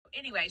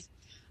anyways,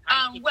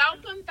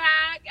 welcome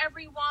back,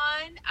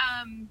 everyone.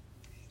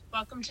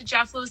 Welcome to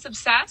Jeff Lewis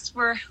Obsessed,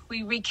 where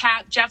we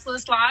recap Jeff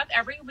Lewis Live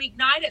every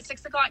weeknight at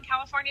 6 o'clock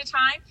California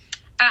time.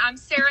 I'm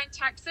Sarah in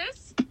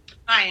Texas.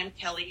 Hi, I'm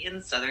Kelly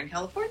in Southern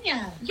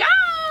California. Yeah,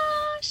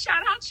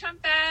 shout out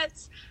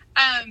Chumps.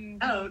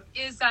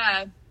 Is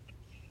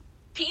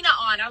Pina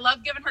on? I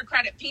love giving her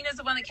credit. Pina's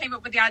the one that came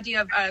up with the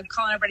idea of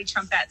calling everybody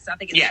Chumpettes. I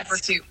think it's super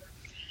cute.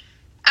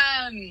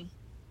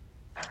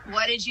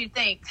 What did you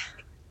think?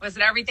 Was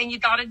it everything you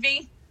thought it'd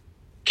be?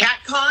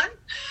 CatCon?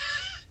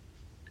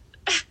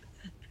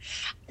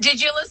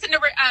 Did you listen to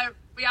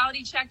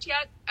Reality Check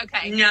yet?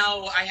 Okay.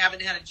 No, I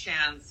haven't had a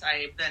chance.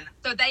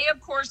 So they,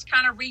 of course,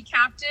 kind of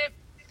recapped it.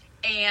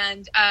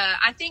 And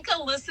I think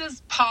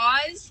Elisa's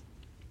pause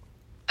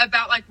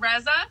about,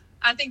 Reza,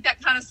 I think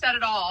that kind of said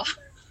it all.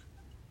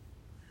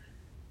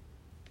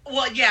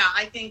 Well, yeah,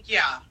 I think,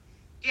 yeah.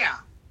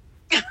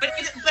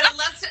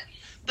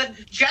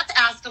 But Jeff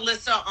asked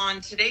Elisa on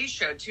today's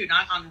show, too,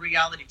 not on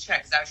Reality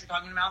Check. Is that what you're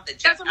talking about?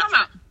 That's what I'm talking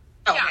about.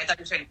 Oh, yeah. Okay, I thought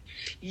you were saying.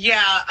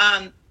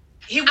 Yeah,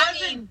 he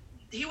wasn't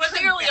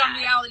clearly bad. On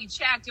Reality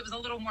Check, it was a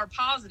little more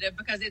positive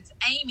because it's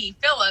Amy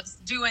Phillips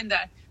doing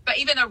but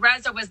even though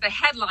Reza was the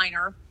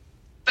headliner,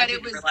 but I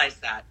didn't realize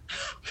that.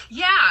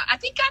 Yeah, I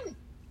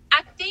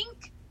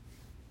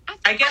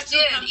guess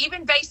I did.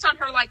 Even based on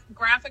her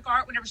graphic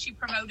art, whenever she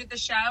promoted the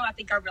show, I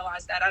think I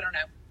realized that. I don't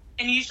know.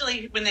 And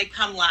usually when they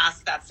come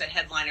last, that's the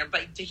headliner.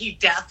 But he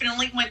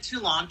definitely went too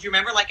long. Do you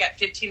remember, at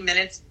 15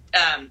 minutes,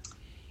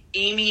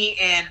 Amy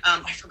and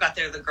I forgot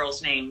the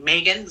girl's name.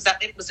 Megan, was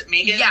it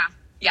Megan?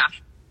 Yeah.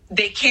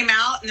 They came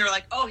out and they're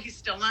like, "Oh, he's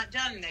still not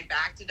done," and they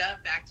backed it up.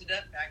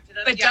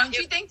 But don't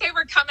you think they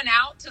were coming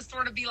out to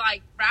sort of be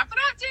like, "Wrap it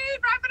up,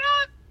 dude, wrap it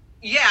up"?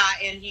 Yeah,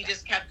 and he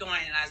just kept going,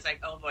 and I was like,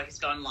 "Oh boy, he's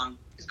going long.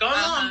 He's going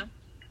long."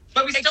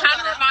 But we still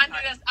kind of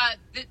reminded us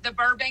the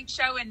Burbank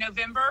show in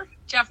November,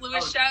 Jeff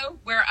Lewis show,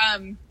 where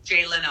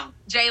Jay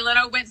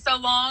Leno went so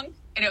long,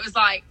 and it was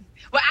like,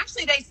 well,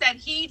 actually, they said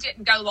he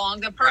didn't go long.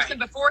 The person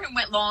before him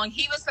went long.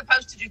 He was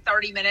supposed to do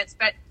 30 minutes,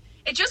 but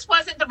it just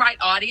wasn't the right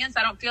audience.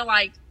 I don't feel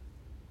like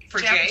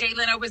Jay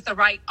Leno was the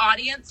right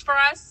audience for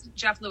us,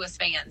 Jeff Lewis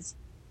fans.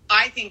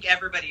 I think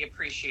everybody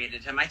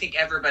appreciated him. I think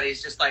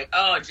everybody's just like,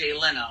 "Oh, Jay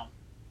Leno."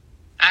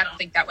 I don't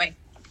think that way.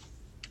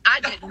 I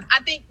didn't.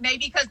 I think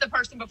maybe because the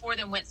person before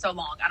them went so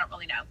long. I don't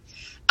really know.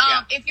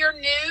 If you're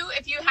new,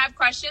 if you have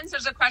questions,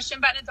 there's a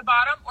question button at the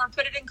bottom, or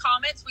put it in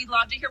comments. We'd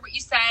love to hear what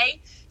you say,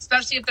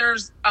 especially if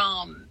there's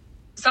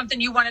something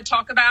you want to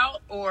talk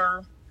about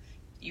or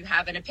you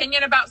have an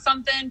opinion about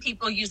something.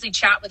 People usually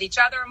chat with each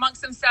other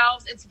amongst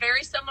themselves. It's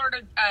very similar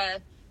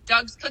to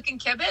Doug's Cooking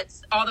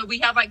Kibitz, although we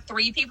have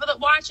 3 people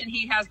that watch and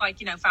he has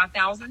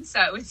 5,000.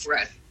 So it's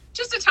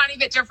just a tiny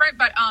bit different.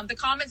 But the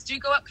comments do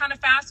go up kind of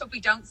fast. So if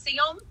we don't see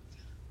them,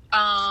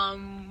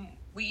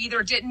 we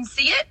either didn't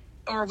see it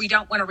or we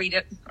don't want to read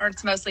it, or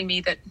it's mostly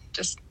me that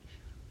just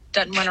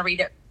doesn't want to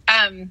read it.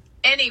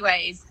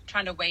 Anyways,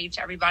 trying to wave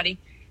to everybody.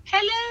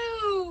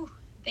 Hello.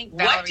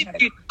 What did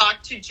you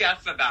talk to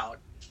Jeff about?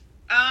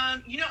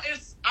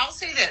 I'll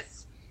say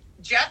this.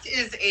 Jeff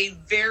is a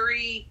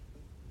very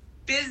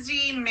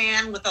busy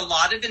man with a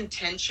lot of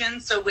intention.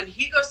 So when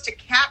he goes to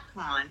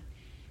CatCon,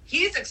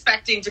 he's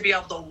expecting to be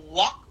able to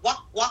walk.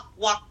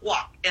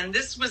 And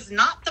this was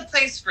not the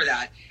place for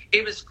that.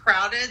 It was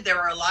crowded. There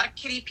were a lot of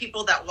kitty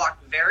people that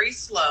walked very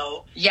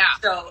slow. Yeah.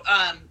 So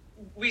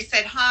we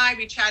said hi.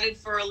 We chatted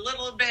for a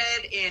little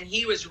bit, and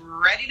he was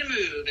ready to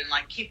move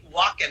and keep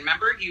walking.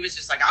 Remember, he was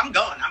just like, "I'm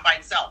going. I'm by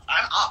himself.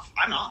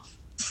 I'm off."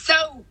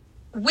 So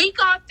we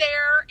got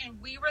there,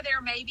 and we were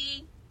there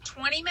maybe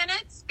 20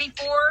 minutes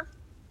before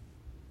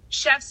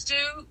Chef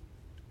Stu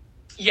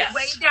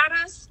waved at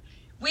us.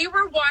 We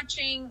were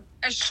watching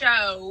a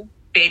show.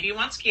 Baby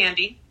Wants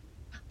Candy.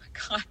 Oh, my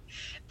God.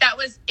 That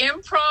was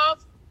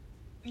improv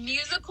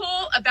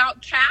musical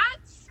about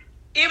cats.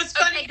 It was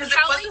funny because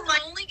Kelly's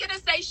only going to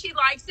say she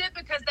likes it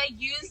because they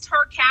used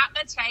her cat,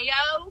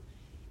 Mateo,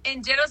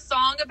 and did a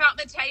song about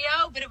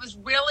Mateo, but it was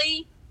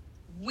really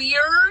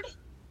weird.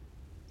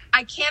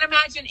 I can't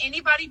imagine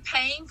anybody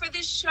paying for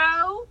this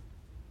show.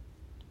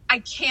 I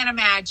can't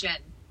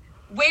imagine.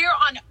 Where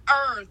on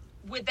earth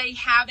would they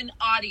have an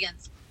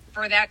audience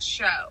for that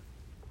show?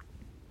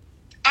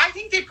 I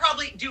think they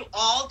probably do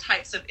all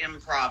types of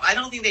improv. I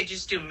don't think they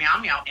just do meow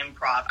meow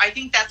improv. I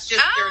think that's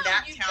just they're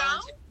that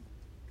talented.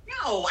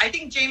 No, I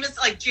think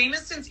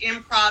Jameson's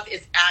improv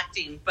is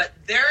acting, but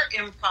their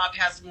improv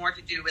has more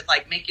to do with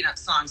making up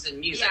songs and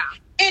music.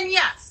 Yeah. And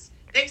yes,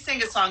 they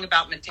sang a song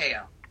about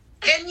Mateo.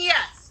 And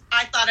yes,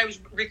 I thought I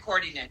was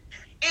recording it.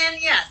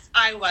 And yes,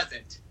 I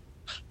wasn't.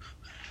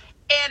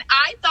 And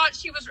I thought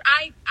she was,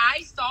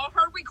 I saw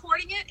her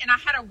recording it and I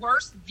had a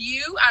worse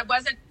view. I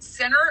wasn't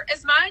center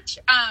as much.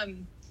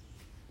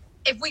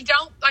 If we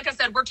don't, like I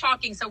said, we're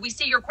talking, so we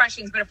see your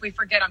questions, but if we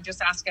forget, I'm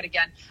just ask it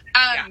again.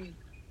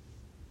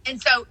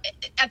 And so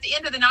at the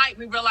end of the night,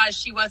 we realized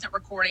she wasn't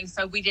recording,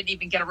 so we didn't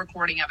even get a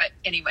recording of it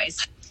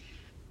anyways.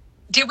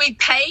 Did we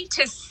pay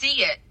to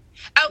see it?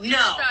 Oh,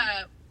 no.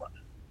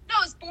 It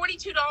was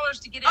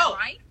 $42 to get in,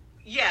 right?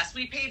 Yes,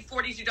 we paid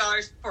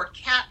 $42 for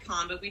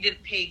CatCon, but we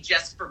didn't pay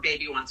just for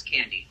Baby Wants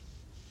Candy.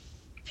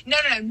 No.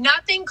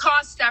 Nothing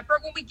costs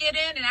separate when we get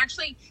in. And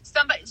actually,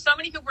 so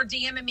many people were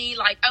DMing me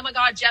like, oh my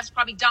God, Jeff's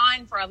probably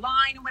dying for a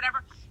line or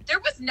whatever. There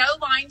was no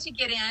line to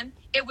get in.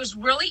 It was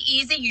really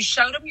easy. You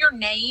showed them your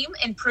name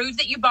and proved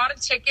that you bought a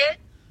ticket.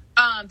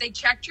 They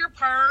checked your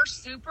purse,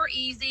 super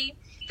easy.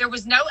 There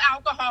was no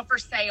alcohol for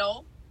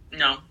sale.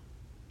 No.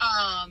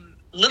 A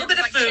little bit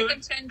of food.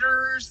 Chicken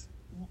tenders.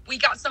 We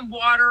got some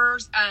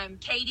waters.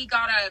 Katy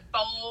got a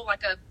bowl,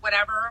 like a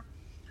whatever.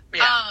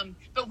 Yeah.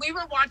 But we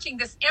were watching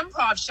this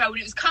improv show, and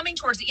it was coming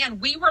towards the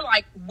end. We were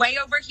like way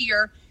over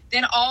here,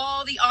 then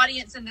all the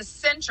audience in the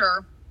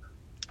center,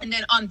 and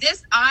then on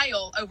this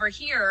aisle over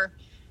here,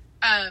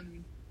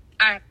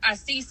 I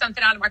see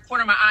something out of my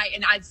corner of my eye,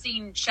 and I'd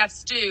seen Chef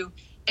Stu,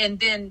 and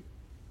then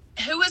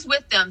who was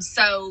with them?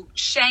 So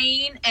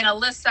Shane and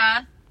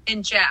Elisa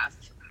and Jeff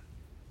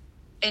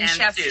and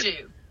Chef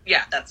Stu.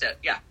 Yeah, that's it.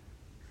 Yeah.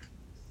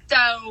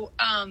 So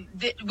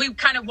we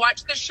kind of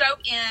watched the show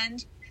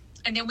end,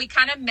 and then we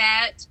kind of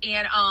met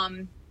and,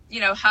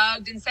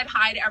 hugged and said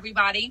hi to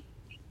everybody.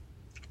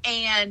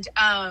 And,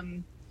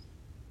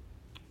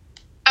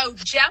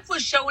 Jeff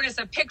was showing us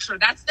a picture.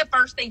 That's the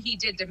first thing he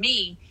did to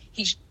me.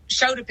 He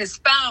showed up his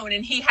phone,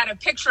 and he had a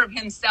picture of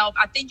himself.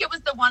 I think it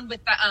was the one with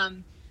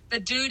the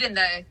dude in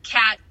the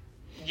cat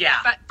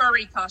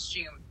furry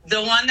costume. The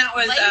one that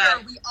was...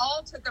 Later, we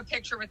all took a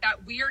picture with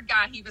that weird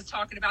guy he was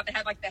talking about that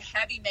had, like, the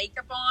heavy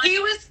makeup on. He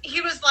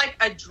was like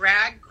a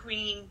drag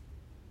queen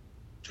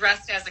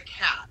dressed as a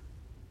cat.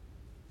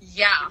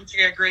 Yeah. Would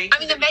you agree? I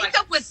mean, the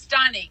makeup was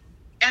stunning.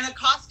 And the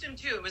costume,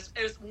 too. It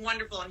was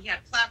wonderful. And he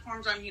had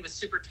platforms on. He was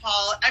super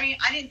tall. I mean,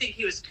 I didn't think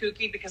he was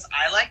kooky because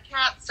I like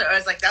cats. So I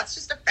was like, that's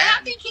just a fan. Yeah,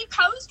 I think he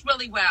posed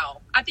really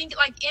well. I think,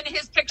 like, in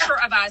his picture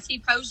of us, he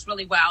posed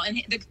really well.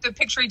 And the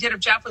picture he did of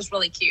Jeff was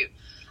really cute.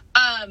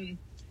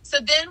 So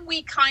then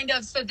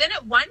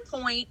at one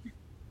point,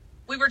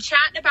 we were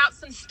chatting about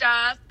some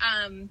stuff.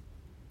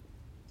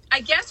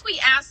 I guess we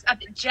asked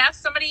Jeff,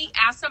 somebody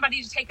asked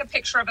somebody to take a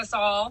picture of us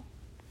all.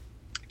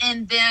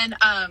 And then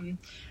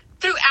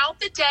throughout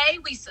the day,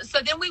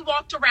 then we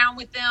walked around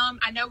with them.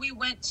 I know we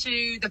went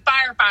to the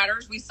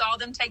firefighters. We saw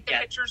them take the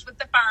pictures with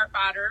the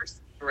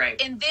firefighters.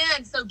 Right. And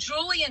then, so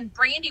Julie and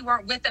Brandy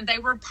weren't with them. They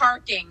were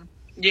parking.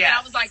 Yeah. And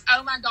I was like,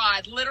 oh my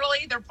God,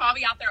 literally, they're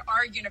probably out there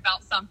arguing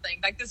about something.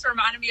 Like, this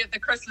reminded me of the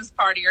Christmas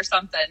party or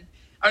something.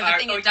 Or the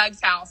thing at Doug's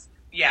house.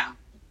 Yeah.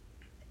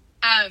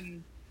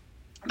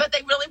 But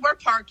they really were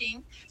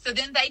parking. So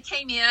then they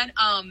came in.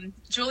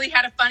 Julie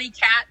had a funny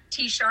cat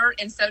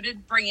t-shirt, and so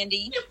did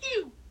Brandy.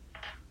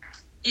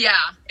 Yeah,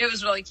 it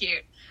was really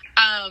cute.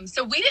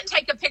 So we didn't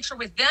take a picture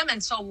with them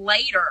until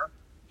later.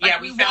 Like,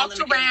 yeah, we walked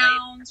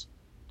around.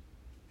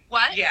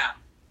 What? Yeah.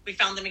 We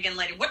found them again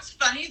later. What's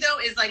funny, though,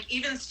 is, like,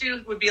 even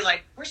Stu would be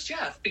like, where's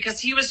Jeff? Because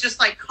he was just,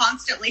 like,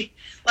 constantly,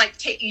 like,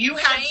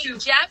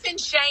 Jeff and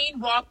Shane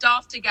walked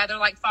off together,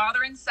 like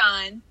father and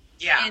son.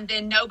 Yeah. And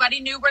then nobody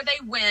knew where they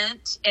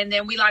went. And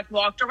then we, like,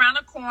 walked around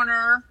a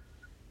corner.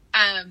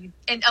 And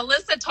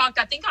Elisa talked,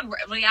 I think, on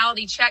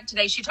Reality Check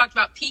today, she talked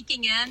about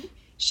peeking in.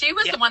 She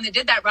was the one that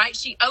did that, right?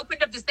 She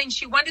opened up this thing.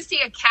 She wanted to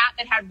see a cat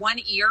that had one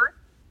ear.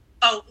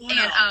 Oh, Uno.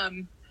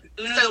 And,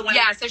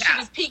 so she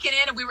was peeking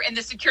in, and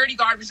the security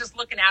guard was just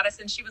looking at us,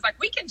 and she was like,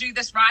 we can do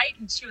this, right?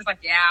 And she was like,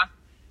 yeah.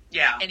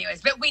 Yeah.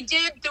 Anyways, but we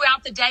did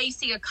throughout the day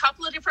see a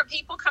couple of different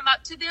people come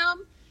up to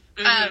them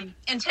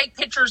and take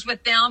pictures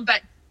with them.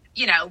 But,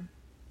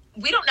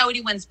 we don't know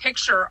anyone's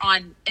picture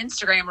on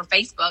Instagram or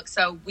Facebook,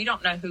 so we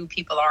don't know who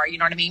people are. You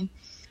know what I mean?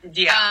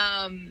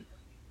 Yeah.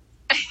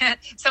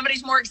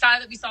 Somebody's more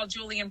excited that we saw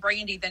Julie and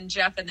Brandy than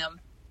Jeff and them.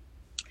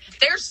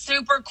 They're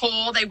super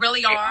cool. They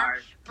really are.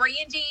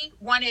 Brandy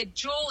wanted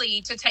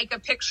Julie to take a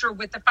picture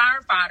with the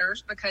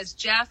firefighters because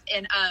Jeff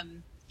and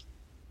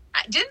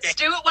didn't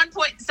Stu at one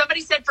point,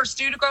 somebody said for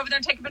Stu to go over there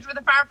and take a picture with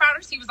the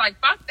firefighters. He was like,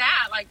 fuck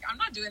that. Like, I'm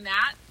not doing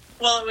that.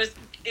 Well,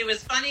 it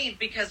was funny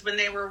because when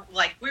they were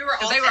like, we were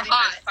all they were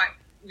hot.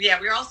 We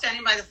were all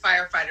standing by the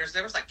firefighters.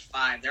 There was like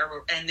 5.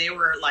 They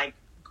were like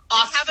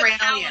Australian.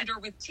 They have a calendar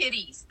with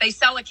kitties. They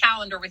sell a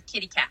calendar with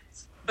kitty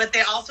cats. But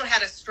they also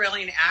had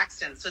Australian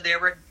accents. So they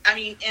were,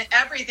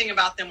 everything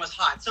about them was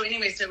hot. So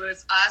anyway, so it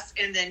was us.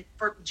 And then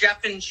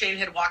Jeff and Shane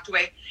had walked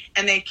away.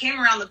 And they came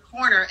around the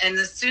corner. And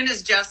as soon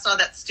as Jeff saw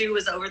that Stu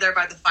was over there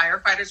by the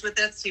firefighters with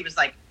us, he was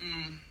like,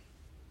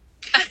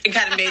 and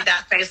kind of made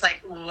that face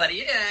like, what are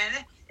you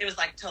doing? It was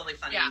like totally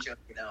funny and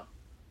jokey though.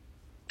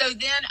 So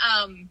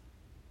then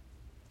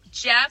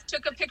Jeff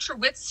took a picture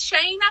with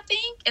Shane, I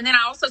think. And then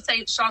I also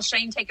saw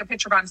Shane take a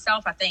picture by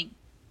himself, I think.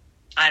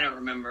 I don't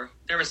remember.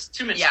 There was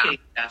too much kitty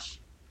stuff.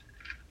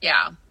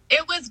 Yeah.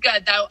 It was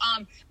good, though.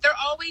 They're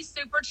always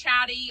super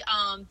chatty.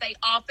 They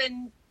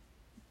often,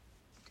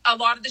 a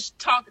lot of the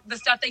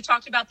stuff they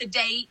talked about the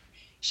date.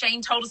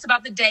 Shane told us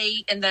about the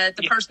date and the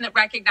person that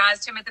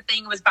recognized him at the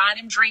thing was buying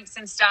him drinks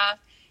and stuff.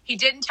 He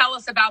didn't tell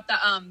us about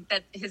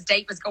that his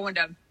date was going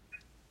to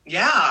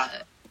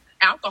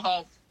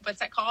alcohol. What's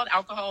that called?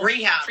 Alcohol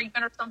rehab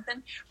treatment or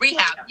something?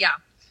 Rehab, yeah.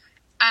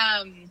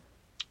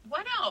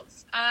 What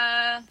else?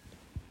 Hi,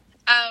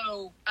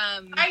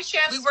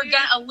 Chef we were Stu.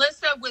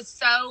 Alyssa was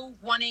so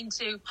wanting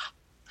to.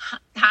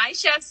 Hi,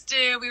 Chef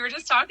Stu. We were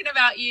just talking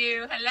about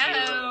you.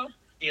 Hello.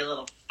 You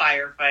little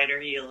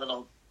firefighter. You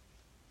little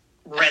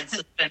red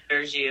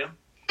suspenders. You.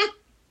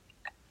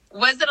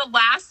 Was it a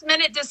last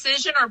minute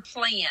decision or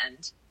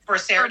planned? For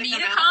Sarah for to me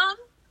come to out? come?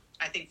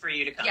 I think for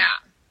you to come. Yeah.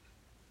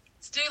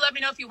 Stu, let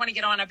me know if you want to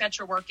get on. I bet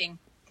you're working.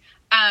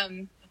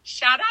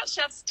 Shout out,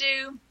 Chef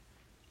Stu.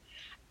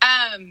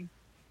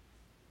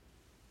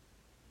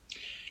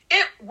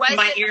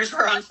 My ears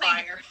were on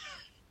fire.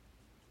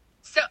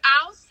 So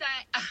I'll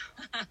say,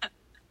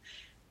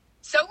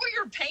 so were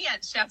your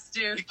pants, Chef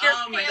Stu. Your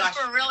pants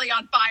were really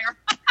on fire.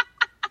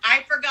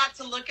 I forgot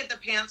to look at the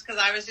pants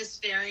because I was just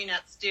staring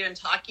at Stu and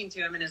talking to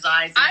him in his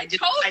eyes. And I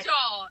told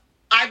y'all.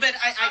 I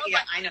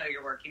know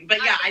you're working, but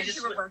yeah, I just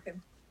you were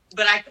working.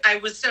 But I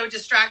was so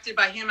distracted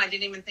by him, I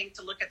didn't even think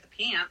to look at the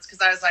pants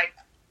because I was like,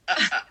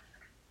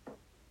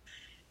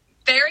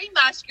 Very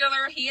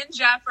muscular. He and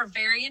Jeff are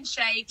very in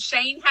shape.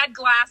 Shane had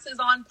glasses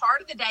on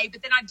part of the day,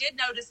 but then I did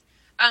notice,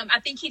 I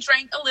think he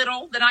drank a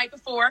little the night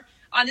before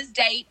on his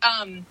date.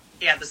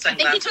 Yeah, the sunglasses. I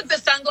think he took the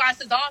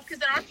sunglasses off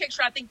because in our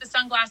picture, I think the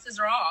sunglasses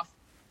are off.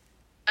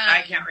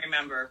 I can't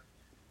remember.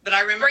 But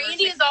I remember.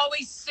 Brandy is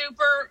always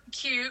super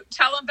cute.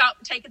 Tell him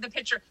about taking the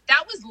picture.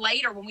 That was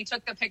later when we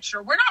took the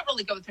picture. We're not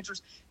really good with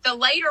pictures. The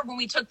later when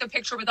we took the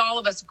picture with all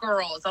of us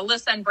girls,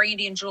 Alyssa and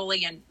Brandy and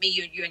Julie and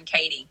me, you and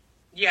Katy.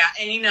 Yeah,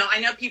 and I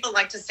know people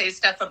like to say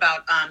stuff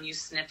about you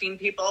sniffing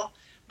people,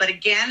 but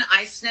again,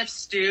 I sniffed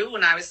Stu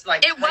when I was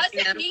like. It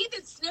wasn't me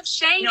that sniffed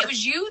Shane. No, it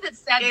was you that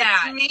said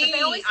that. It's me.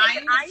 They always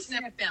say I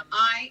sniff him.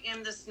 I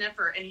am the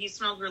sniffer, and he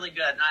smelled really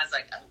good, and I was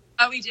like, oh.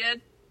 Oh, he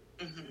did.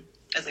 Mm-hmm.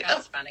 I was like,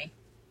 that's funny.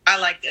 I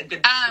like a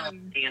good smell,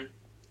 man.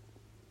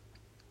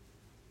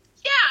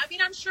 Yeah, I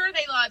mean, I'm sure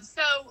they love.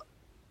 So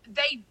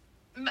I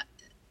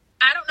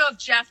don't know if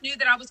Jeff knew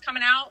that I was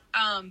coming out,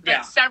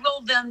 but several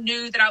of them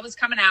knew that I was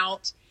coming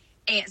out.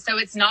 And so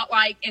it's not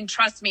like, and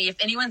trust me, if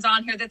anyone's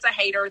on here that's a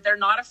hater, they're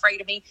not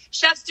afraid of me.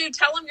 Chef Stu,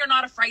 tell them you're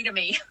not afraid of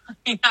me.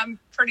 I'm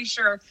pretty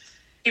sure.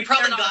 He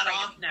probably got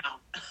off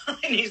now.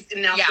 And he's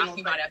now. Yeah,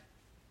 he might have.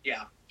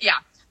 Yeah. Yeah.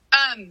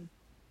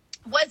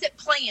 Was it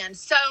planned?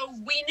 So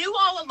we knew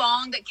all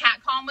along that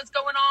CatCon was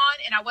going on,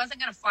 and I wasn't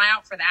going to fly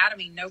out for that. I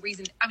mean, no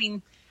reason. I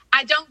mean,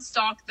 I don't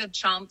stalk the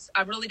Chumps.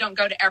 I really don't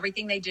go to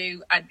everything they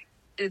do.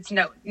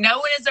 No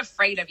one is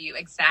afraid of you.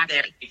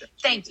 Exactly.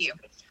 Thank you.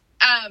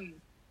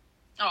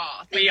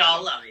 We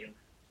all love you.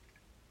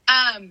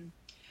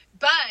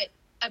 But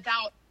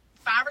about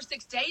 5 or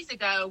 6 days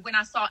ago, when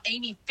I saw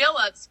Amy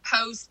Phillips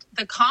post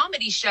the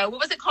comedy show, what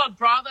was it called?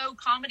 Bravo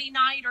Comedy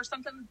Night or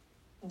something?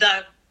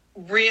 The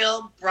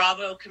Real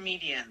Bravo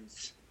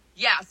Comedians.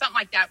 Yeah, something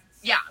like that.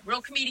 Yeah,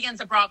 Real Comedians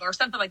of Bravo or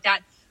something like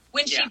that.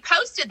 When she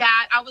posted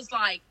that, I was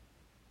like,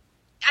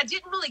 I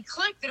didn't really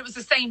click that it was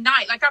the same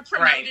night. Like, I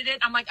promoted it.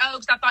 I'm like,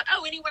 because I thought,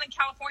 anyone in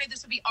California,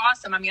 this would be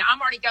awesome. I mean, I'm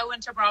already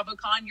going to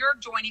BravoCon. You're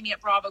joining me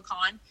at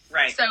BravoCon.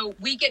 Right. So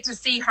we get to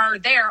see her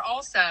there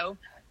also.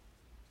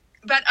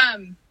 But,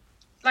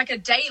 like a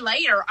day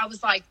later, I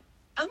was like,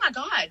 oh my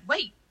God,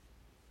 wait.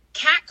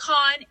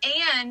 CatCon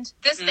and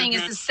this thing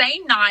is the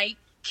same night.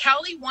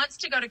 Kelly wants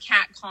to go to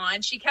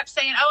CatCon. She kept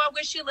saying, I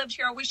wish you lived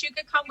here. I wish you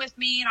could come with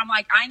me. And I'm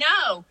like, I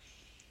know.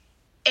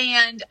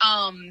 And,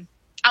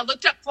 I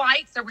looked up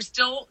flights. There were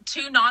still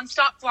 2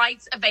 nonstop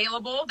flights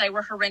available. They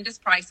were horrendous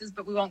prices,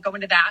 but we won't go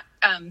into that.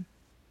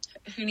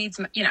 Who needs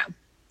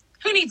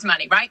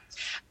money, right?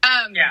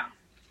 Yeah.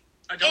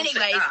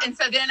 Anyways, and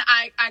so then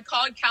I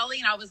called Kelly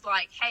and I was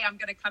like, hey, I'm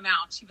going to come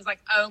out. She was like,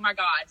 oh my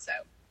God.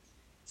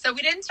 So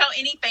we didn't tell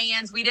any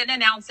fans. We didn't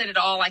announce it at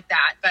all like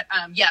that. But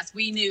yes,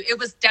 we knew it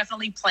was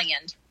definitely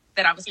planned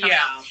that I was coming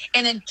out.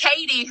 And then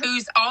Katy,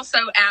 who's also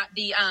at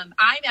the,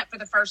 I met for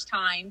the first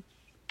time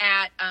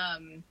at,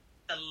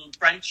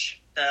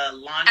 the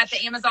launch at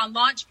the Amazon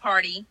launch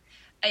party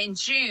in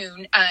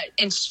June,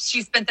 and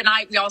she spent the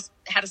night. We all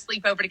had a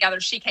sleepover together.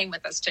 She came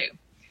with us too.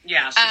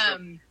 Yeah.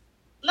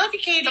 Love you,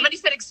 Katy. Somebody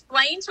said,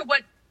 explain to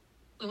what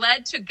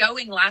led to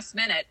going last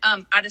minute.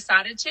 I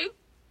decided to.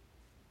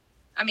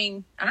 I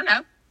mean, I don't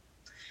know.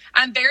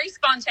 I'm very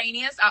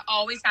spontaneous. I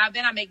always have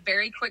been. I make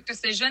very quick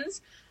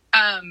decisions.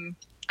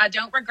 I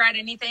don't regret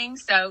anything.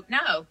 So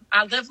no,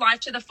 I live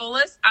life to the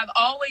fullest. I've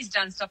always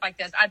done stuff like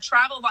this. I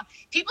travel a lot.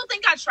 People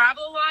think I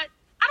travel a lot.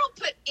 I don't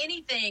put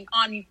anything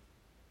on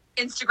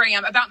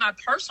Instagram about my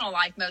personal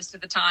life most of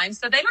the time.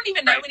 So they don't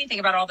even know anything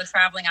about all the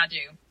traveling I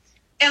do.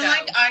 And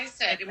like I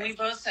said, and we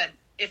both said,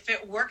 if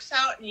it works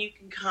out and you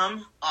can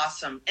come,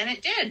 awesome. And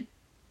it did.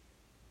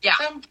 Yeah.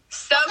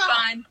 So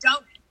fun.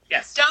 Don't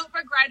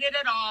regret it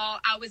at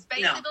all. I was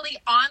basically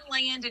on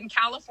land in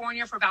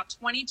California for about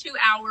 22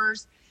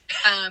 hours.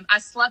 I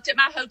slept at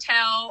my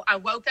hotel. I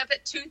woke up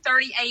at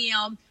 2:30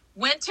 a.m.,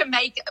 went to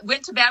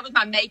bed with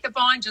my makeup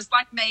on, just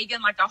like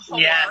Megan, like a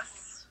whore.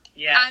 Yes.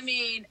 I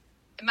mean,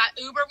 my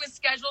Uber was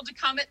scheduled to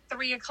come at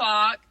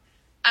 3:00.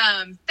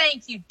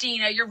 Thank you,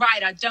 Dina. You're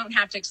right. I don't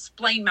have to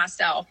explain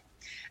myself.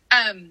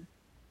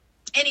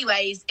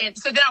 Anyways, and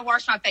so then I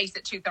washed my face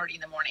at 2:30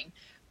 in the morning.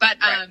 But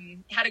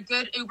had a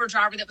good Uber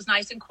driver that was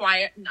nice and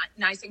quiet,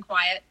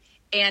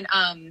 and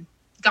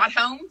got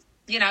home,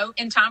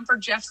 in time for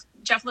Jeff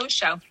Lewis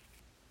show.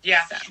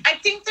 Yeah. So. I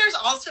think there's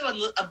also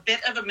a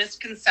bit of a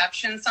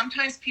misconception.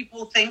 Sometimes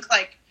people think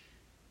like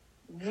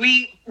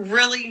we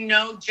really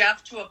know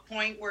Jeff to a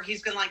point where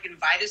he's going to like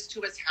invite us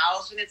to his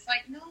house. And it's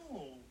like,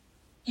 no.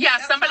 Yeah.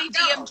 Somebody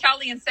DM'd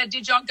Kelly and said,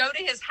 did y'all go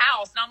to his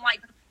house? And I'm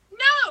like,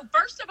 no,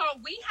 first of all,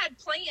 we had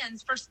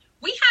plans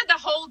we had the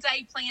whole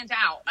day planned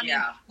out. I mean,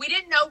 we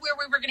didn't know where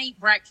we were going to eat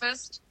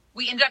breakfast.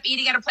 We ended up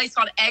eating at a place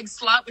called Egg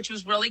Slut, which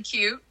was really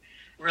cute.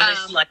 Really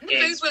slutty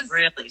eggs.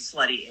 Really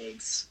slutty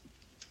eggs.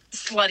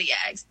 Slutty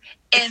eggs.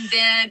 And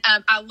then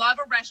I love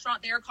a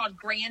restaurant there called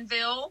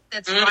Granville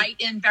that's right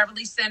in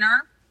Beverly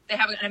Center. They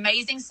have an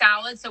amazing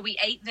salad. So we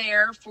ate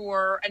there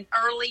for an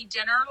early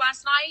dinner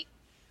last night.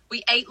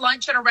 We ate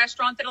lunch at a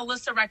restaurant that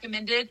Elisa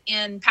recommended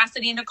in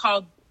Pasadena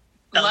called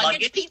the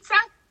Luggage Pizza.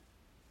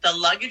 The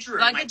Luggage Room.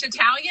 Luggage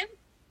Italian?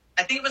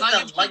 I think it was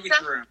the Luggage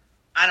Room.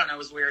 I don't know. It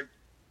was weird.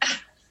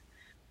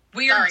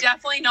 We are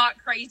definitely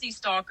not crazy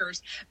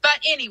stalkers. But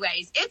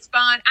anyways, it's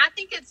fun. I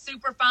think it's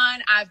super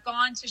fun. I've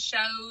gone to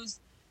shows.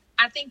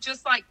 I think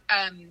just like,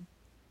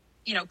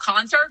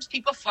 concerts,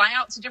 people fly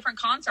out to different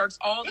concerts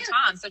all the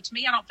time. So to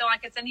me, I don't feel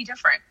like it's any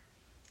different.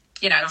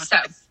 So.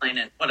 Explain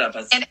it.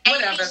 Whatever. And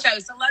Amy's show.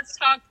 So let's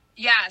talk.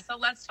 Yeah. So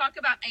let's talk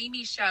about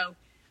Amy's show.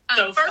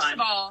 First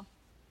of all,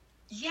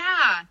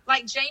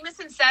 like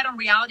Jameson said on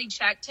Reality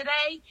Check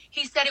today,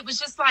 he said it was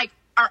just like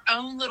our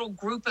own little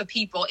group of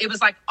people. It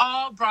was like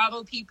all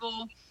Bravo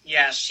people.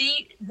 Yeah.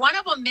 One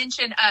of them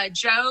mentioned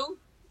Joe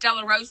De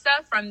La Rosa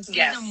from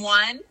season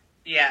 1.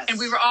 Yes. And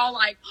we were all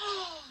like,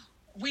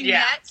 we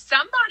met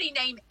somebody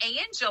named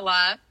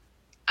Angela.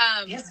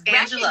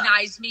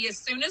 Recognized me as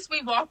soon as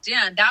we walked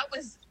in. That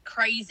was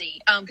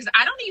crazy. Because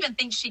I don't even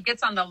think she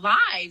gets on the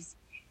lives.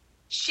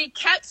 She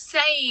kept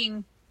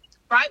saying,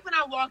 right when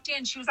I walked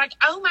in, she was like,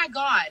 oh my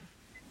God,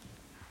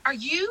 are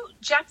you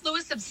Jeff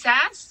Lewis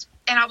obsessed?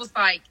 And I was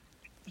like,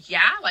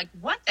 yeah, like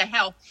what the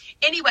hell?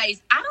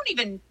 Anyways, I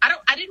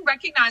didn't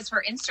recognize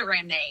her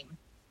Instagram name.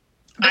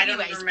 But I don't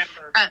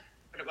remember what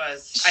it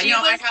was. I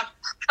have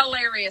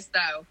hilarious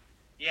though.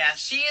 Yeah.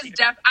 She is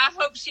I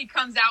hope she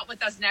comes out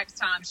with us next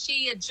time.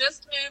 She had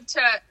just moved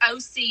to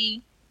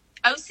OC?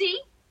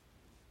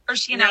 Or is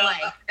she in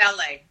LA?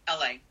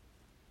 LA.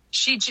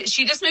 She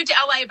just moved to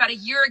LA about a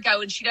year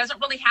ago, and she doesn't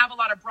really have a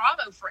lot of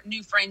Bravo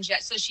new friends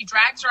yet. So she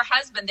drags her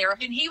husband there,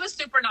 and he was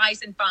super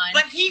nice and fun.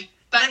 But he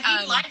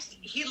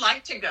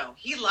liked to go.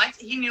 He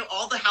knew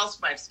all the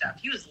housewife stuff.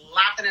 He was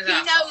laughing at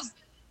it.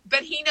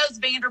 But he knows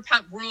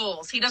Vanderpump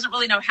Rules. He doesn't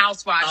really know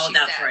Housewives. Oh,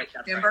 that's right.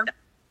 Remember? Right.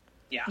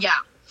 Yeah. Yeah.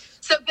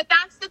 So, but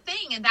that's the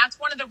thing, and that's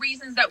one of the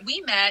reasons that we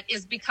met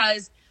is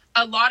because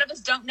a lot of us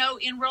don't know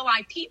in real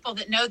life people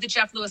that know the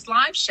Jeff Lewis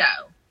live show.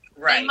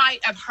 Right. They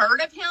might have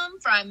heard of him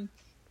from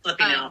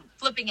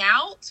Flipping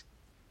Out,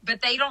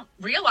 but they don't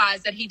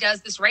realize that he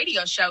does this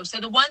radio show. So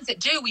the ones that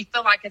do, we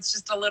feel like it's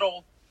just a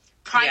little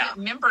private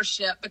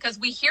membership because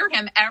we hear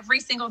him every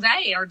single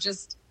day or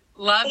just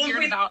love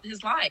hearing about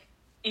his life.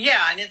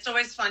 Yeah, and it's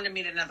always fun to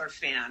meet another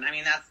fan. I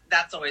mean,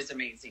 that's always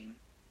amazing.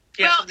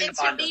 Well, and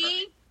to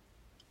me,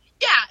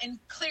 and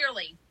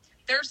clearly,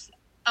 there's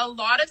a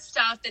lot of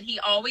stuff that he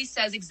always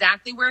says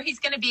exactly where he's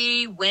going to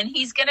be, when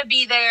he's going to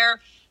be there.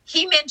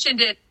 He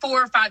mentioned it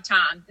 4 or 5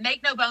 times.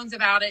 Make no bones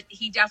about it.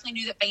 He definitely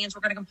knew that fans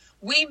were going to come.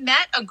 We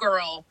met a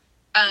girl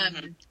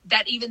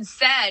that even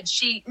said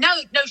she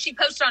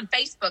posted on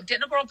Facebook.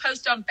 Didn't a girl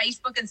post on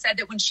Facebook and said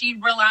that when she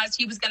realized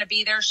he was going to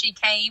be there, she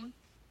came?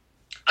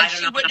 And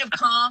she wouldn't have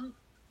come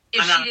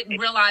if she didn't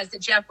realize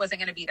that Jeff wasn't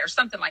going to be there.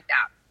 Something like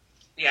that.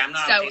 Yeah, I'm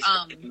not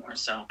on Facebook anymore,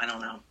 so I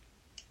don't know.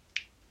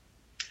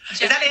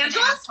 Jeff is that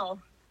Angela?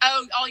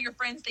 Oh, all your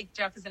friends think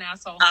Jeff is an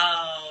asshole.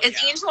 Oh, is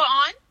Angela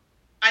on?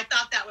 I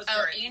thought that was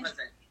her. It wasn't.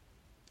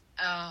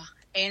 Oh,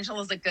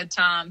 Angela's a good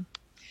time.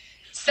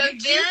 So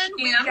then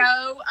we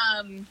go,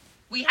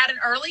 we had an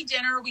early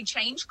dinner. We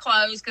changed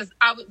clothes because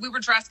we were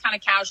dressed kind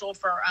of casual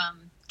for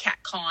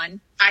CatCon.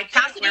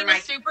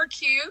 Pasadena's super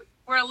cute.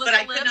 Where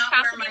Elisa lives,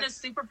 Pasadena's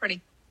super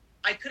pretty.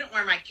 I couldn't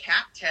wear my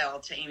cat tail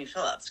to Amy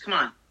Phillips. Come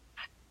on.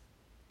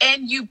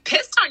 And you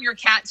pissed on your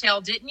cat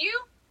tail, didn't you?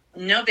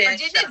 No, bitch. Or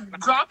didn't it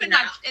drop in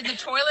the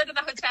toilet in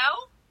the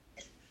hotel?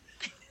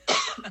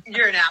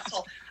 You're an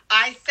asshole.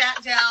 I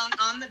sat down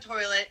on the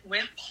toilet,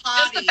 went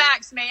potty. Just the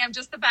facts, ma'am.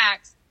 Just the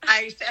facts.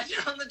 I sat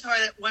down on the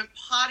toilet, went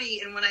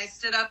potty, and when I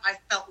stood up, I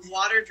felt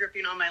water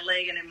dripping on my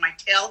leg, and my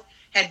tail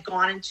had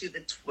gone into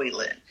the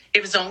toilet.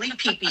 It was only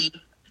pee-pee,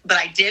 but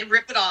I did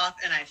rip it off,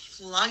 and I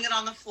flung it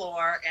on the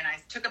floor, and I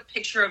took a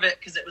picture of it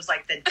because it was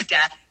like the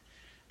death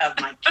of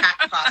my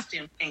cat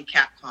costume in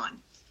CatCon.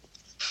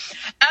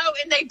 Oh,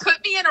 and they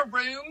put me in a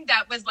room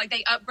that was like,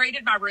 they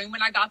upgraded my room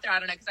when I got there. I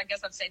don't know, because I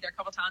guess I've stayed there a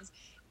couple times.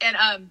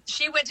 And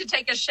she went to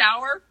take a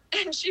shower,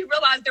 and she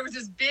realized there was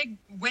this big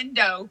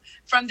window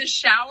from the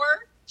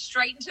shower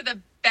straight into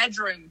the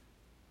bedroom.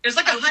 It was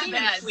like a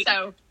honeymoon suite.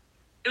 So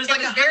it was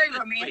very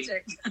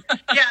romantic.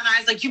 Yeah, and I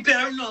was like, you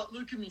better not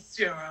look at me,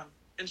 Sarah.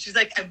 And she's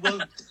like, I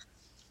won't.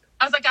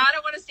 I was like, I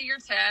don't want to see your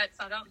tits.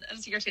 I don't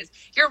see your tits.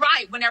 You're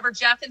right. Whenever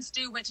Jeff and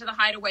Stu went to the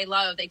Hideaway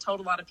Low, they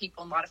told a lot of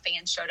people, and a lot of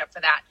fans showed up for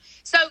that.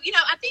 So,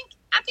 I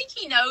think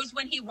he knows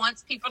when he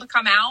wants people to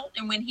come out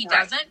and when he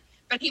doesn't.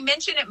 But he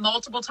mentioned it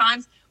multiple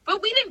times.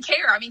 But we didn't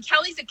care. I mean,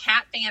 Kelly's a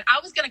cat fan. I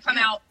was going to come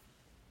out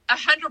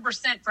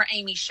 100% for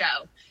Amy's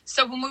show.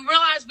 So when we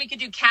realized we could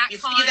do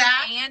CatCon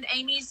and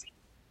Amy's.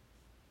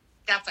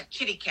 That's a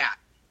kitty cat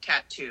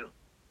tattoo.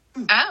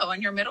 Oh,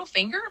 on your middle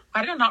finger?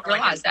 I did not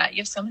realize that.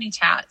 You have so many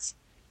tats.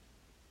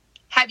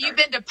 Have you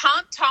been to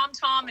Pump, Tom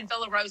Tom, and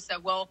Villa Rosa?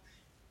 Well,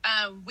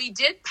 we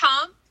did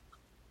Pump.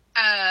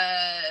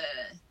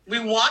 We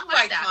walked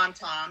by Tom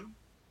Tom.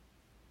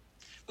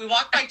 We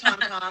walked by Tom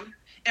Tom.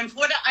 And from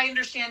what I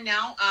understand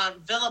now,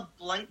 Villa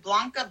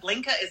Blanca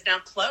is now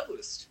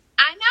closed.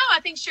 I know. I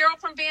think Cheryl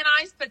from Van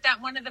Nuys put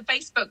that one in the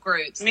Facebook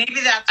groups. Maybe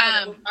that's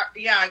I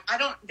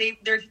don't. They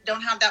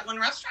don't have that one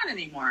restaurant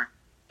anymore.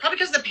 Probably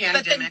because of the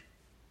pandemic.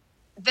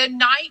 The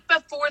night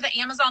before the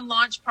Amazon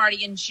launch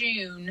party in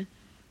June,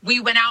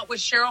 we went out with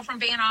Cheryl from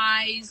Van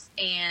Nuys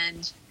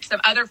and some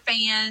other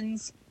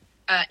fans.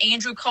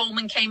 Andrew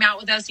Coleman came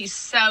out with us. He's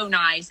so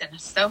nice and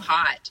so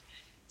hot,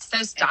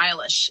 so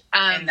stylish.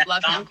 And that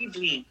love Donkey him.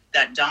 D.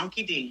 That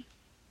Donkey D.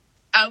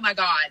 Oh my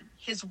God,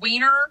 his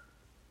wiener.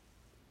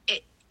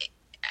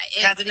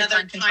 Has another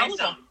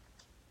uncontrollable.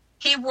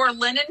 He wore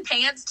linen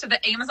pants to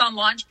the Amazon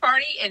launch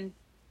party, and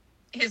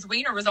his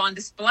wiener was on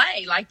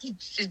display. Like it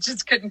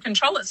just couldn't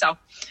control itself.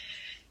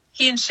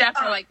 He and Chef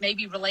are like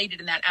maybe related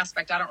in that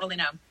aspect. I don't really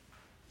know.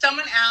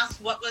 Someone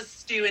asked, what was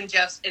Stu and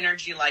Jeff's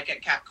energy like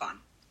at CatCon?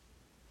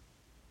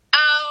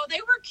 Oh,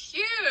 they were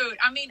cute.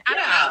 I mean, I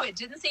don't know. It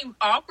didn't seem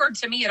awkward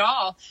to me at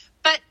all.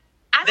 But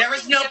there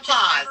was no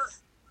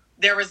pause.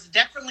 There was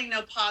definitely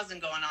no pausing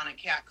going on at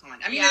CatCon.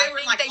 I mean, they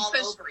were like all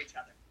over each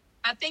other.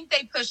 I think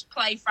they pushed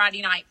play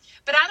Friday night,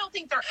 but I don't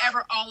think they're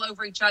ever all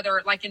over each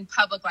other, like in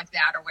public like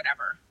that or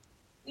whatever.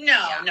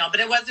 No, but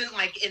it wasn't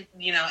like, and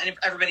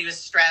everybody was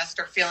stressed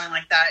or feeling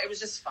like that. It was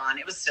just fun.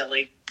 It was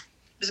silly. It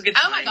was a good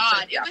time. Oh my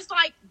God. It was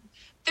like,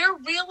 they're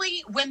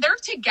really, when they're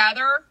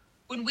together,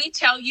 when we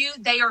tell you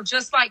they are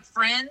just like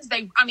friends,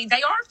 they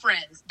are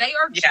friends. They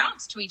are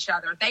chumps to each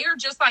other. They are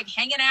just like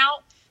hanging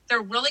out. They're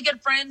really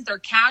good friends. They're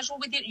casual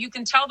with you. You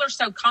can tell they're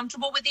so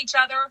comfortable with each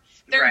other.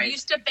 They're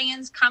used to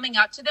fans coming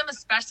up to them,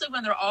 especially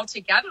when they're all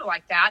together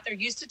like that. They're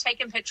used to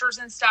taking pictures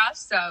and stuff.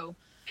 So,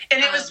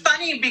 and it was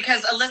funny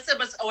because Elisa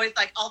was always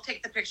like, I'll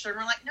take the picture. And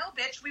we're like, no,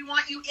 bitch, we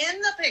want you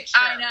in the picture.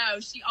 I know.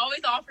 She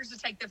always offers to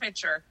take the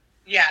picture.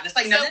 Yeah. And it's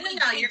like, no.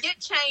 We get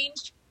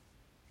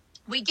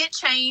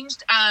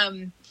changed.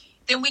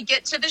 Then we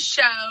get to the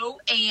show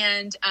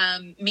and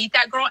meet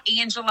that girl,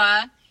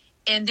 Angela.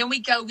 And then we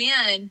go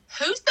in.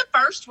 Who's the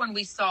first one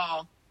we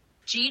saw?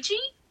 Gigi?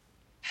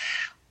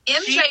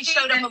 MJ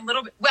showed up a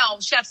little bit. Well,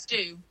 Chef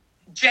Stu.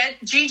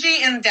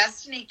 Gigi and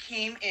Destiny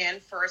came in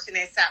first, and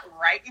they sat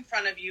right in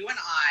front of you and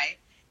I.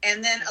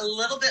 And then a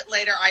little bit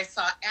later, I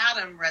saw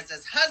Adam,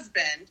 Reza's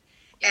husband.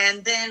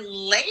 And then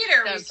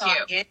later, we saw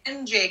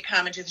MJ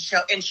come into the show.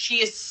 And she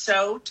is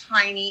so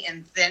tiny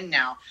and thin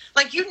now.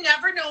 Like, you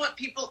never know what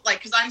people, like,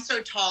 because I'm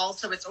so tall,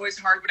 so it's always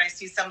hard when I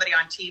see somebody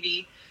on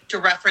TV to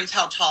reference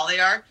how tall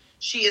they are.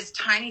 She is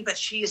tiny, but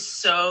she is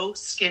so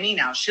skinny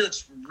now. She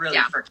looks really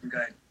freaking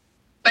good.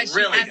 But she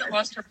hasn't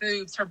lost her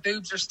boobs. Her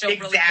boobs are still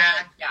really good.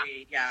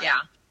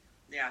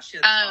 Yeah, she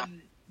looks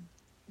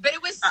but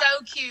it was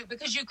so cute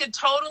because you could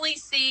totally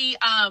see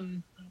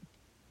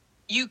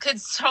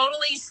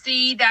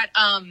that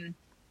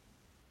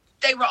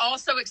they were all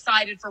so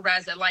excited for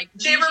Reza. Like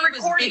Gigi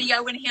was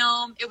videoing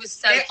him. It was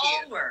so cute. They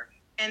all were.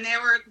 And they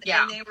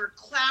were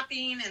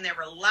clapping and they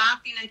were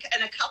laughing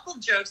and a couple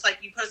jokes. Like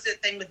you posted a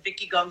thing with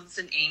Vicki Gomez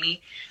and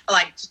Amy,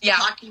 like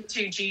talking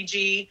to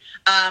Gigi.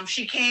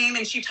 She came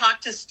and she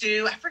talked to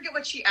Stu. I forget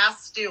what she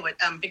asked Stu. What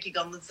Vicki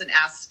Gomez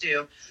asked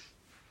Stu.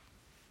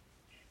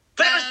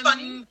 But it was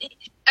funny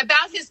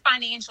about his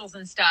financials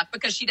and stuff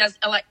because she does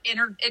like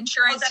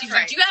insurance. She's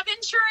like, do you have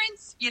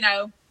insurance?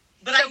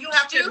 But so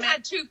Stu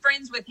had two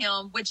friends with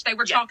him, which they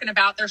were talking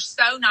about. They're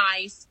so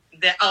nice.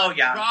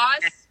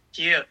 Ross.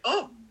 Cute.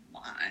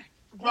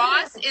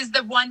 Ross is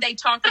the one they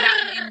talked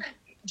about. And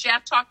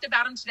Jeff talked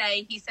about him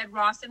today. He said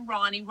Ross and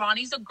Ronnie.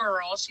 Ronnie's a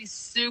girl. She's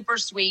super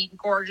sweet,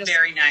 gorgeous.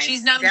 Very nice.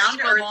 She's known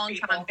for a long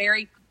time.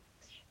 Very,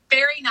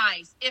 very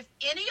nice. If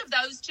any of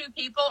those two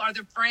people are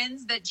the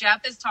friends that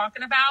Jeff is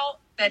talking about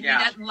that he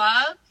doesn't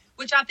love,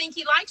 which I think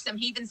he likes them.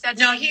 He even said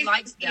he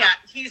likes them. Yeah,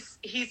 he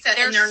said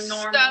they're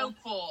normal. So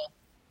cool.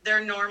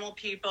 They're normal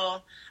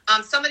people.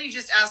 Somebody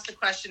just asked a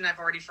question. I've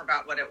already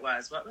forgot what it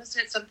was. What was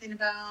it? Something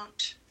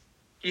about...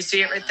 You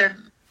see it right there?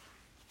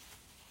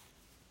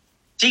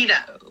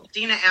 Dina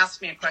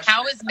asked me a question.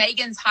 How is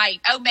Megan's height?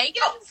 Oh,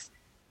 Megan's?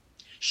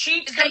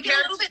 She is Megan a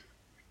little bit...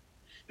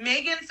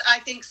 Megan's, I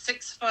think,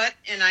 6 foot,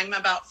 and I'm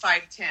about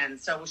 5'10",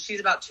 so she's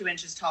about 2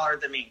 inches taller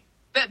than me.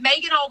 But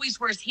Megan always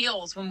wears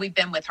heels when we've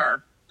been with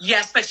her.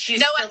 Yes, but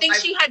she's I think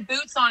she had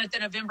boots on at the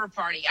November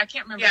party. I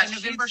can't remember the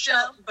November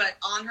show. But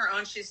on her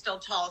own, she's still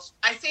tall.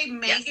 I say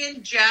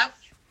Megan, Jeff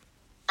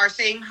are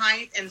same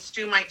height, and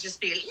Stu might just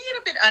be a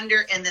little bit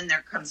under, and then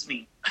there comes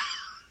me.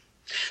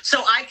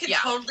 So I could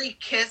totally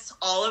kiss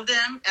all of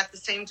them at the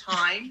same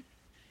time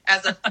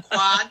as a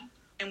quad,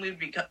 and we'd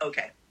be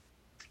okay.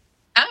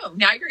 Oh,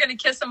 now you're going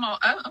to kiss them all.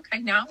 Oh, okay.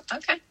 Now,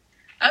 okay.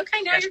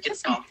 Okay, now you're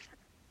kissing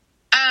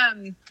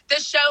them. The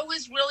show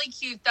was really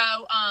cute,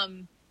 though.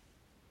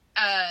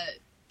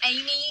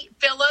 Amy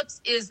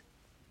Phillips is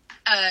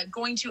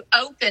going to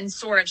open,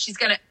 sort of. She's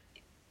going to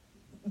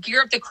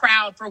gear up the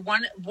crowd for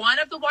one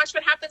of the Watch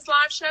What Happens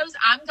live shows.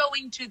 I'm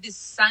going to this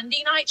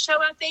Sunday night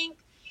show, I think,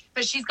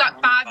 but she's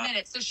got 5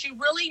 minutes. So she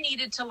really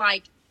needed to,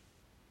 like,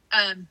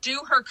 do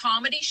her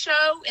comedy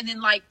show and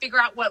then, like, figure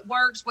out what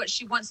works, what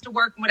she wants to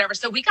work, and whatever.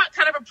 So we got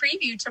kind of a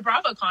preview to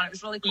BravoCon. It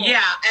was really cool.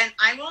 Yeah, and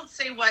I won't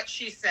say what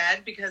she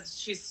said because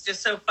she's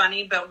just so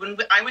funny. But when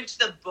I went to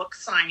the book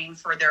signing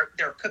for their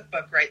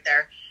cookbook right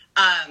there,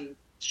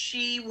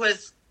 she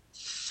was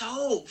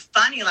so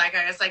funny. Like,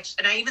 I was like,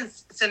 and I even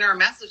sent her a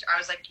message. I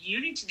was like, you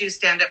need to do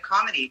stand-up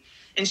comedy.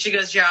 And she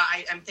goes, yeah,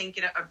 I'm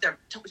thinking of,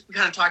 we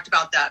kind of talked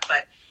about that.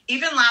 But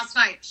even last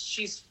night,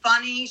 she's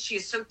funny.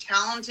 She's so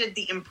talented.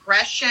 The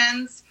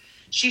impressions,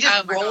 she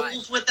just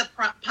rolls with the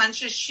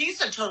punches. She's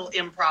a total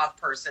improv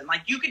person.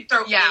 Like, you could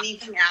throw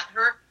anything at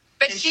her.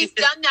 But she's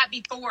done that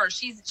before.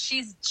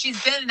 She's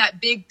been in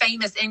that big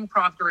famous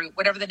improv group,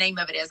 whatever the name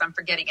of it is. I'm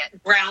forgetting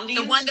it. Grounding?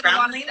 The one that a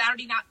lot of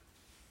Saturday night.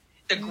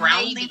 The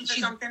Grounding or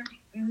something?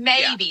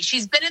 Maybe. Yeah.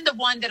 She's been in the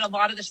one that a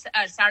lot of the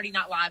Saturday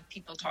Night Live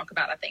people talk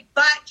about, I think.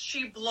 But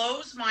she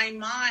blows my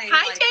mind.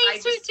 Hi,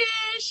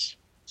 Tish.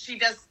 She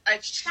does.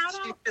 She's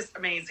just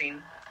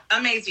amazing.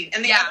 Amazing.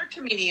 And the other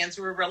comedians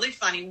were really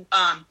funny.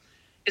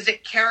 Is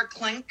it Kara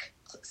Klink?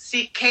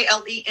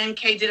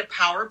 Klenk did a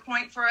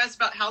PowerPoint for us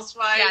about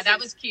Housewives. Yeah, that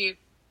was cute.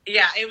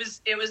 Yeah,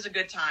 it was a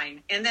good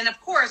time. And then,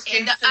 of course,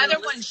 and the other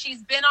one,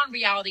 she's been on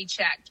Reality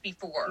Checked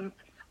before.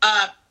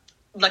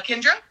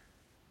 LaKendra?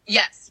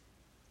 Yes.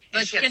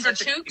 LaKendra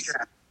Toops?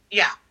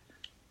 Yeah.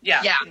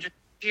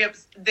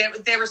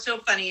 They were so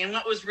funny. And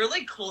what was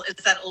really cool is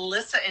that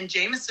Elisa and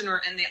Jameson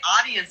were in the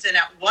audience. And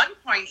at one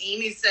point,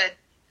 Amy said,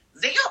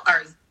 Zio,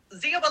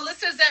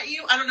 Elisa, is that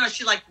you? I don't know.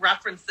 She like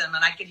referenced them.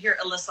 And I could hear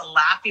Elisa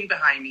laughing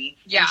behind me.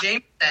 Yeah. And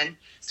Jameson.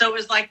 So it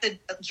was like the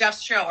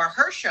Jeff's show or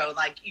her show.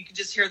 Like you could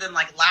just hear them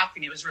like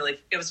laughing. It was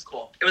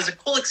cool. It was a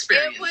cool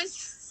experience. It was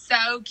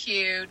so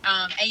cute.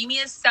 Amy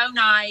is so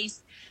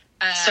nice.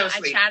 So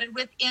sweet. I chatted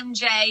with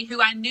MJ,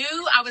 who I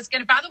knew I was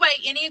going to. By the way,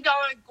 any of y'all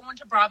are going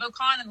to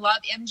BravoCon and love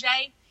MJ.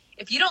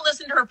 If you don't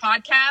listen to her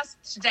podcast,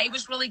 today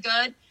was really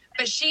good.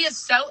 But she is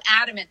so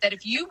adamant that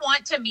if you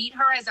want to meet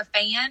her as a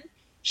fan,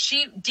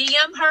 she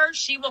DM her.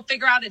 She will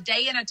figure out a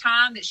day and a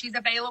time that she's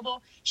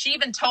available. She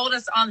even told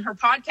us on her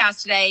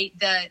podcast today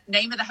the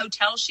name of the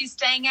hotel she's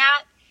staying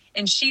at.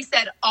 And she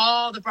said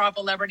all the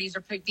Bravo celebrities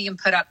are being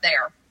put up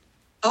there.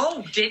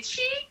 Oh, did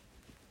she?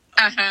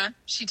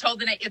 She told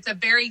the name. It's a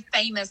very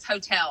famous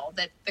hotel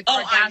that the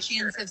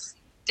Kardashians have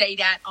stayed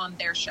at on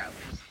their show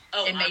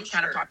and made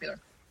kind of popular.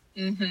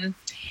 Mm-hmm.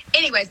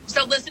 Anyways,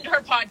 so listen to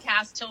her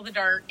podcast, Till the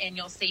Dirt, and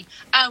you'll see.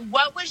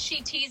 What was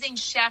she teasing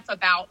Chef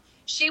about?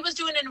 She was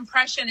doing an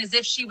impression as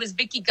if she was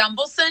Vicky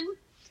Gunvalson.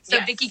 So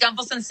yes. Vicky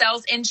Gunvalson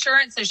sells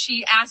insurance. So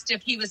she asked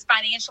if he was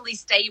financially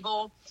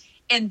stable.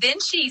 And then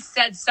she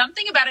said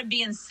something about him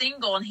being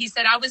single. And he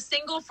said, I was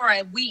single for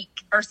a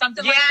week or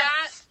something like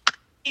that.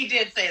 He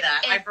did say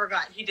that. I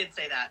forgot. He did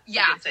say that.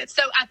 Yeah.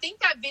 So I think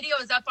that video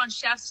is up on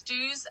Chef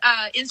Stu's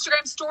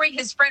Instagram story.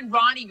 His friend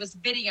Ronnie was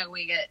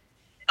videoing it.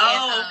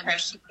 Okay.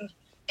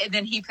 And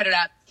then he put it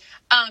up.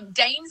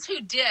 Danes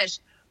Who Dish.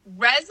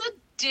 Reza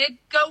did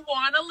go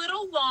on a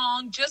little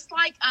long, just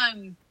like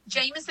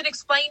Jameson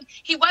explained.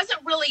 He wasn't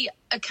really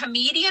a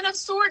comedian of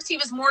sorts. He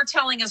was more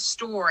telling a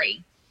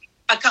story.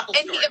 A couple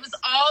stories. And it was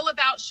all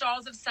about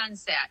Shawls of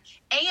Sunset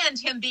and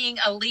him being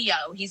a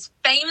Leo. He's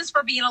famous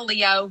for being a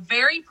Leo,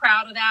 very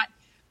proud of that.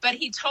 But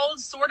he told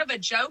sort of a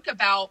joke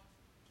about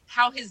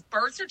how his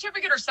birth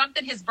certificate or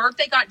something, his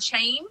birthday got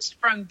changed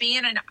from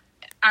being an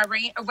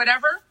Iran or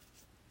whatever.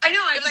 I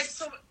know.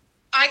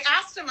 I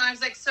asked him, I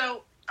was like,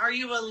 so are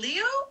you a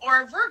Leo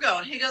or a Virgo?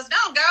 And he goes,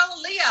 no, girl, a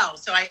Leo.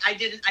 So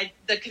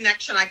the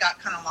connection I got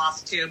kind of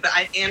lost too, but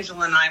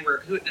Angela and I were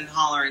hooting and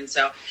hollering.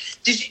 So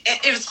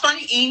it was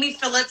funny. Amy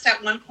Phillips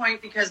at one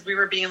point, because we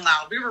were being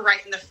loud, we were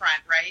right in the front.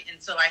 Right.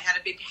 And so I had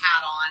a big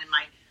hat on and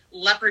my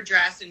leopard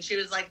dress. And she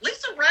was like,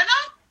 Lisa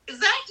Rinna, is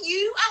that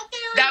you out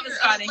there? That was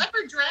funny.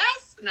 Leopard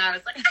dress. And I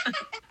was like,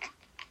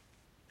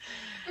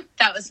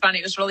 that was funny.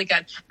 It was really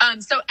good.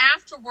 So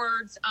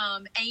afterwards,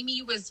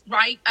 Amy was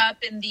right up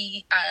in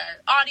the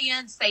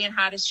audience saying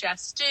hi to Chef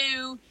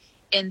Stu.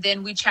 And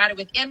then we chatted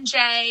with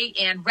MJ,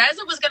 and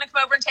Reza was going to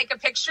come over and take a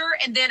picture.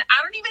 And then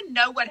I don't even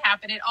know what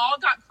happened. It all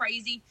got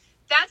crazy.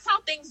 That's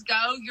how things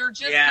go. You're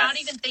just not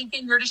even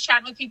thinking. You're just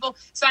chatting with people.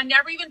 So I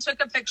never even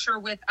took a picture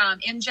with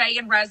MJ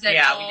and Reza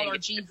at all, or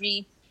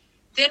Gigi.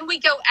 Then we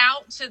go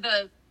out to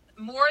the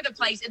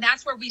place, and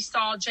that's where we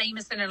saw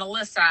Jameson and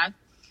Elisa.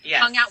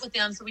 hung out with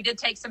them. So we did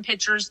take some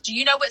pictures. Do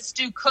you know what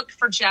Stu cooked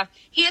for Jeff?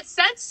 He had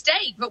said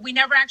steak, but we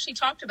never actually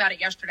talked about it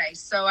yesterday.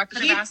 So I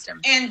could have asked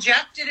him. And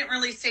Jeff didn't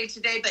really say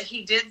today, but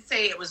he did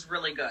say it was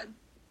really good.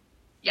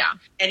 Yeah.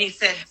 And he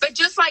said... But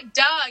just like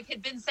Doug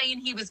had been saying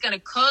he was going to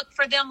cook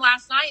for them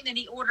last night, and then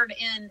he ordered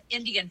in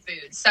Indian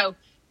food. So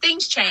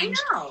things changed.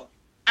 I know.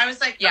 I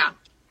was like, yeah.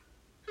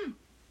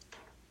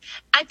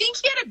 I think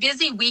he had a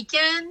busy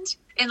weekend,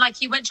 and like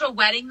he went to a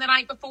wedding the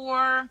night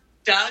before.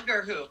 Doug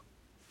or who?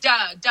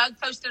 Doug. Doug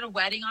posted a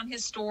wedding on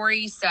his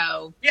story,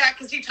 so... Yeah,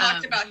 because he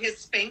talked about his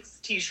Spanx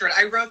t-shirt.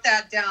 I wrote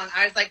that down.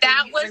 I was like...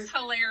 That was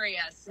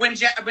hilarious.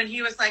 When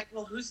he was like,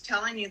 well, who's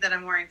telling you that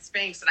I'm wearing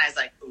Spanx? And I was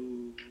like,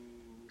 ooh.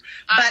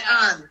 But,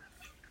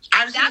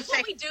 I was That's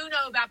what we do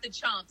know about the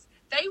Chumps.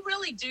 They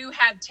really do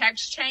have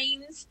text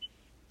chains,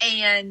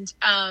 and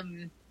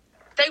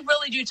they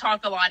really do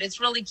talk a lot. It's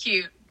really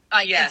cute.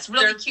 Like, it's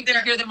really cute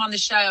to hear them on the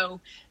show.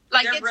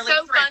 Like, it's really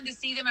so fun to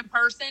see them in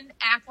person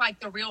act like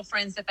the real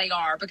friends that they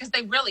are, because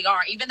they really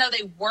are. Even though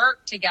they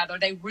work together,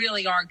 they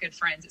really are good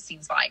friends, it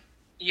seems like.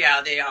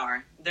 Yeah, they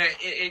are.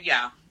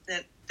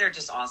 They're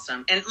just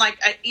awesome. And, like,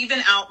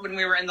 even out when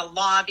we were in the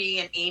lobby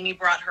and Amy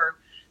brought her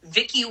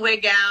Vicky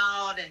wig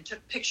out and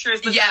took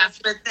pictures with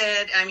us with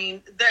it. I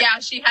mean, yeah,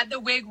 she had the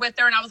wig with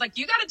her, and I was like,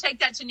 you got to take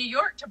that to New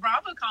York to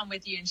BravoCon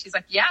with you. And she's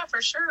like, yeah,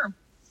 for sure.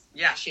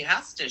 Yeah, she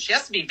has to. She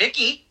has to be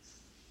Vicky.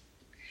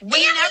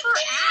 We never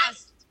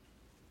asked.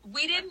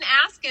 We didn't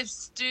ask if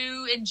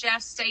Stu and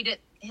Jeff stayed at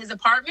his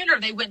apartment or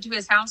they went to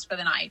his house for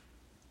the night.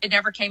 It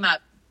never came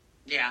up.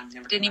 Yeah,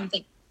 never. Didn't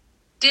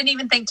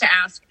even think to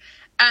ask.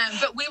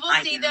 But we will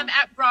see them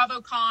at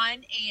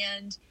BravoCon,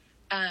 and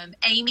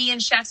Amy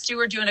and Chef Stu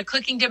are doing a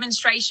cooking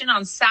demonstration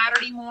on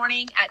Saturday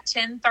morning at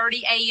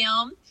 10:30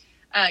 a.m.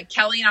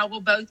 Kelly and I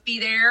will both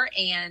be there,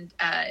 and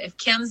if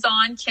Kim's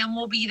on, Kim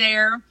will be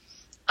there.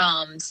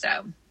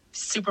 So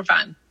super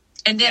fun.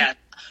 And then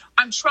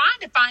I'm trying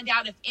to find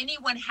out if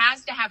anyone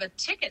has to have a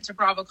ticket to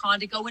BravoCon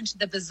to go into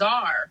the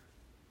bazaar.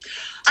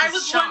 I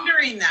was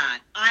wondering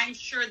that. I'm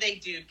sure they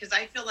do, because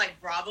I feel like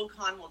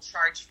BravoCon will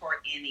charge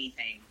for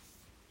anything.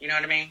 You know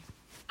what I mean?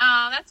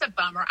 That's a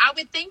bummer. I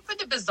would think for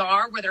the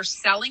bazaar where they're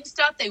selling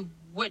stuff, they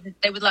would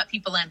let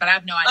people in, but I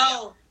have no idea.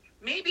 Oh,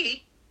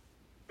 maybe.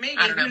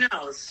 Who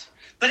knows?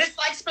 But it's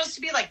like supposed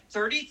to be like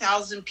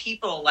 30,000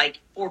 people, like,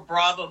 for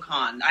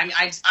BravoCon. I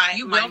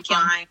mean, my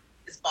mind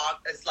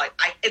is like,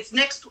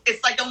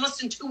 it's like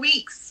almost in 2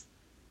 weeks.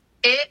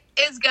 It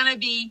is going to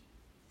be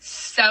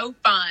so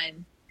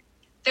fun.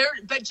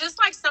 But just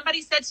like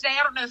somebody said today,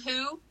 I don't know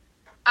who,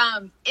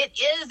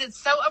 it's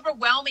so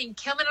overwhelming.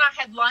 Kim and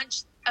I had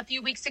lunch a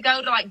few weeks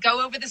ago to like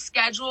go over the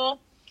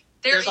schedule.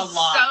 There's a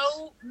lot.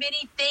 So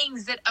many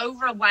things that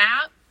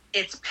overlap.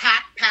 It's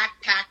packed.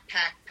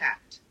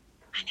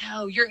 I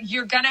know.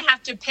 You're going to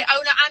have to pick.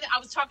 Oh, no, I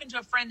was talking to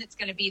a friend that's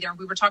going to be there, and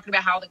we were talking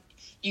about how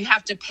you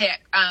have to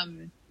pick.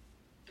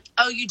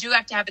 You do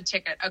have to have a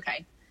ticket.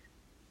 Okay.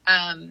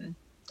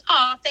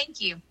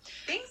 Thank you.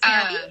 Thanks,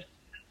 Abby.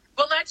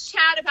 Well, let's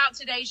chat about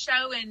today's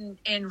show and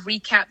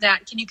recap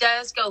that. Can you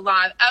guys go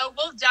live? Oh,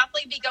 we'll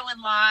definitely be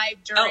going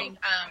live during...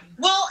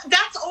 Well,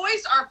 that's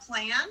always our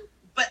plan,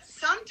 but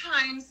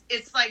sometimes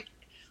it's like,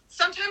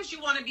 sometimes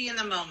you want to be in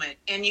the moment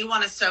and you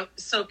want to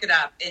soak it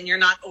up, and you're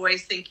not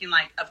always thinking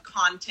like of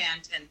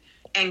content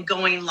and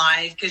going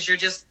live because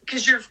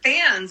you're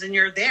fans and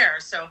you're there.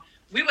 So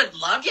we would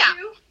love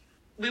to.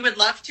 We would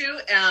love to.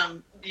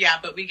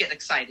 But we get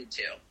excited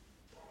too.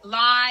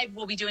 Live,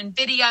 we'll be doing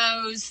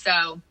videos,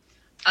 so...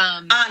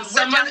 we're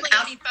definitely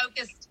going to be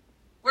focused.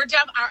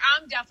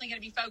 I'm definitely going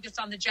to be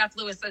focused on the Jeff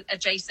Lewis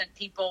adjacent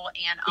people,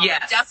 and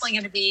definitely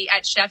going to be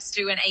at Chef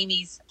Stu and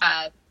Amy's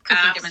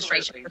cooking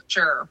demonstration for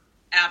sure.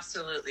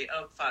 Absolutely.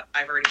 Oh fuck!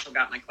 I've already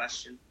forgot my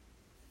question.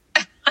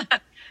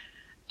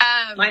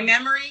 My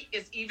memory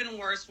is even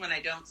worse when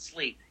I don't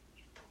sleep.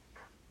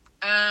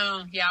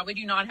 Oh, yeah, we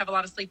do not have a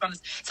lot of sleep on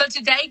this. So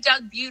today,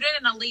 Doug Budin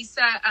and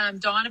Elisa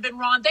Donovan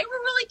were on. They were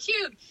really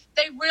cute.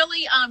 They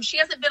really, she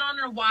hasn't been on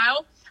in a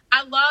while.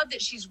 I love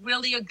that she's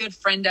really a good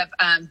friend of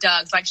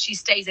Doug's. Like, she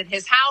stays at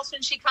his house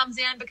when she comes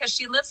in because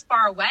she lives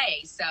far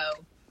away. So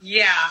they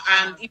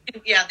have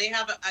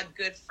a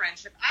good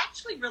friendship. I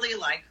actually really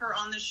like her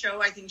on the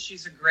show. I think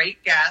she's a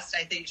great guest.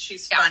 I think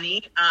she's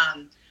funny.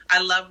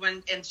 I love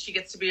when she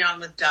gets to be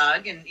on with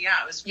Doug, and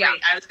it was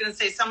great. I was going to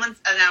say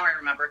now I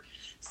remember,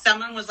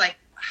 someone was like,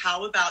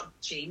 how about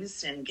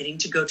Jameson getting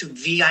to go to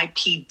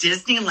VIP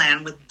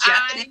Disneyland with Jeff?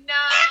 I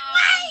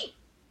know.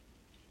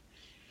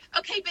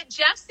 Okay, but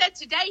Jeff said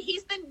today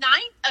he's the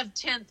 9th of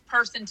 10th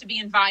person to be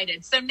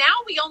invited. So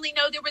now we only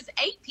know there was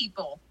 8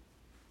 people.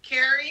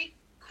 Carrie,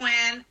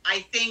 Quinn,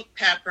 I think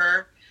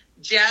Pepper,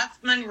 Jeff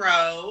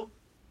Monroe.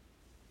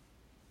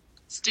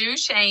 Stu,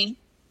 Shane.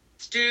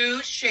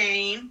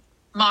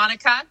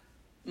 Monica,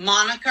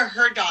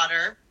 her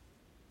daughter.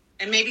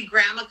 And maybe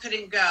Grandma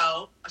couldn't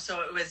go,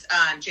 so it was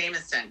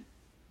Jameson.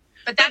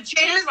 But that's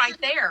Jameson right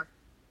there.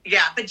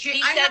 Yeah, but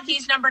he said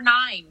he's number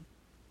 9.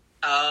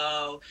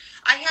 Oh,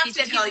 I have to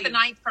tell you. He said he's the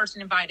 9th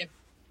person invited.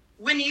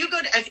 when you go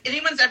to, if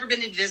anyone's ever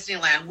been to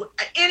Disneyland,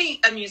 any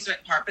amusement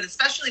park, but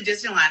especially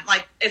Disneyland,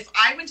 like if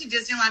I went to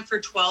Disneyland for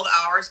 12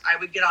 hours, I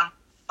would get on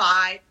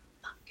 5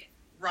 fucking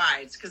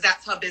rides because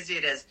that's how busy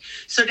it is.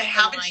 So to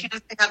have a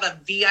chance to have a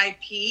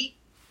VIP,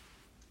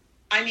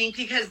 I mean,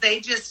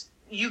 because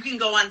you can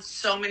go on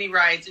so many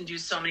rides and do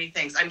so many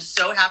things. I'm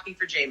so happy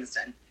for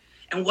Jameson.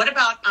 And what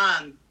about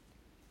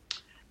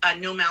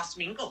No Mouse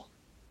Mingle?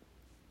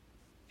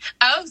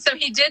 Oh, so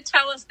he did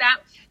tell us that.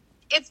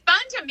 It's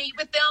fun to meet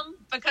with them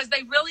because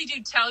they really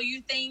do tell you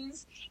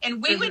things.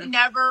 And we would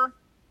never,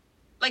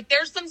 like,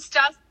 there's some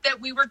stuff that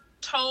we were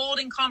told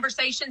in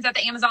conversations at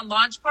the Amazon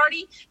launch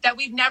party that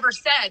we've never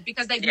said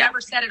because they've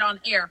never said it on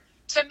air.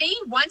 To me,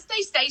 once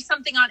they say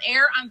something on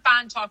air, I'm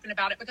fine talking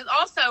about it because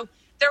also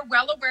they're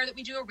well aware that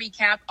we do a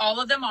recap. All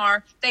of them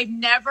are. They've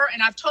never,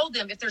 and I've told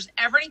them, if there's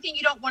ever anything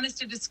you don't want us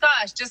to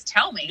discuss, just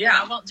tell me. Yeah.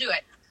 And I won't do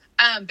it.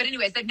 But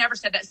anyways, they've never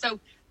said that. So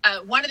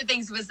one of the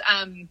things was,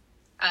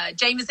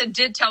 Jameson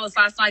did tell us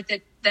last night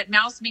that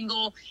Mouse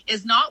Mingle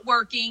is not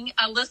working.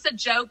 Elisa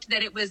joked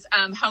that it was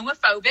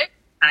homophobic.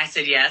 I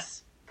said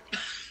yes.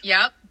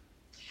 Yep.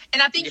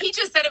 And I think he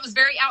just said it was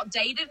very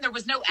outdated and there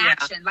was no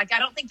action. Yeah. Like, I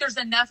don't think there's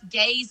enough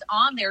gays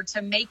on there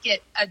to make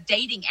it a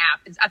dating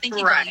app. I think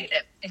he believed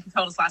it. He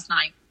told us last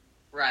night.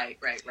 Right.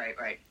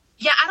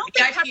 Yeah, I don't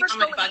think Pepper's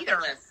going either.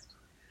 List.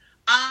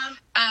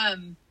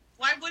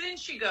 Why wouldn't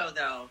she go,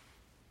 though?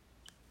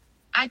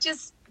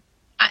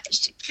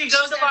 She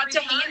goes a lot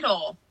to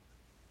handle.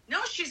 No,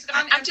 she's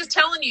gone. I'm just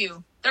telling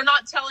you. They're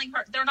not telling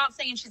her. They're not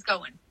saying she's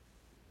going.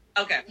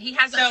 Okay. He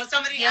hasn't. So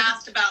somebody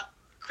asked about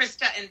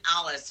Krista and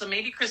Alice. So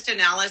maybe Krista and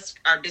Alice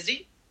are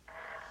busy?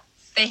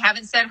 They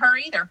haven't said her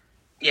either.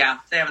 Yeah,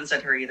 they haven't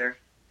said her either.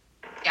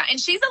 Yeah, and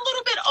she's a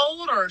little bit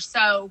older,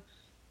 so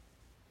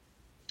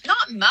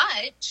not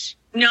much.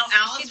 No,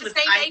 Alice she's the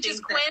same age as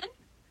Quinn?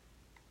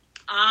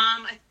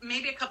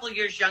 Maybe a couple of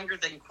years younger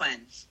than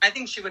Quinn. I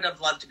think she would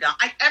have loved to go.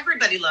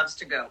 Everybody loves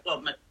to go.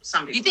 Well,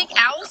 some people. You think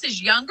Alice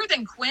is younger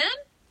than Quinn?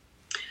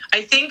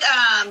 I think,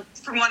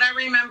 from what I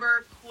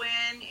remember,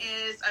 Quinn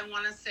is, I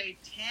want to say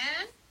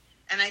 10,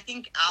 and I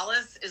think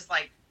Alice is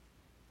like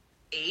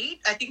 8.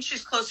 I think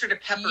she's closer to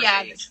Pepper's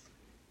age.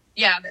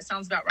 Yeah, that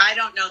sounds about right. I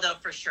don't know though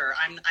for sure.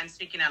 I'm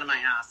speaking out of my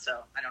ass,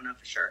 so I don't know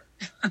for sure.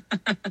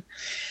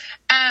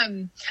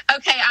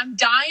 Okay, I'm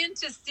dying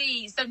to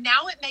see. So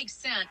now it makes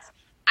sense.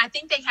 I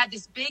think they had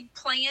this big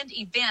planned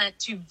event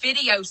to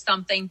video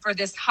something for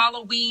this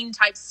Halloween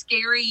type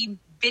scary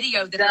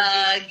video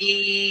that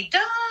Dougie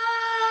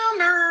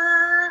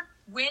Dahmer.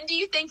 When do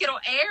you think it'll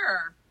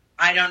air?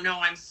 I don't know.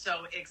 I'm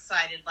so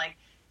excited. Like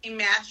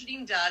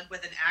imagining Doug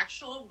with an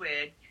actual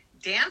wig,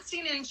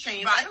 dancing in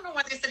chains. Right. I don't know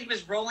why they said he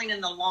was rolling in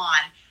the lawn.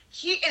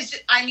 He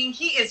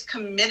is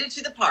committed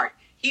to the part.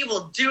 He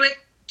will do it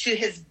to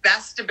his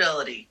best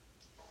ability.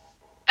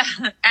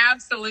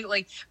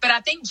 Absolutely. But I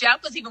think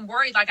Jeff was even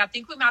worried. Like, I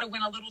think we might have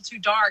went a little too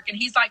dark. And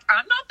he's like,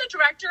 I'm not the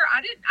director.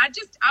 I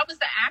was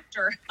the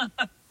actor.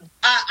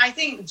 I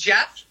think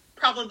Jeff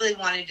probably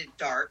wanted it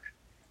dark.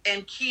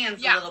 And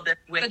Kian's a little bit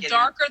wicked. The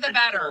darker, the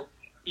better.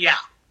 Yeah.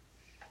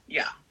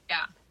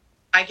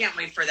 I can't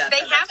wait for that.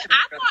 I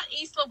thought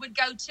Isla would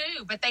go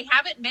too, but they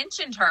haven't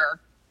mentioned her.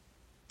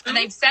 And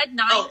they've said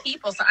 9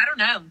 people, so I don't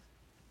know.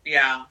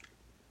 Yeah.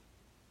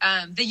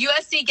 The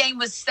USC game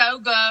was so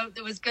good.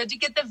 It was good to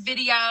get the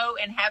video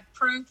and have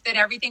proof that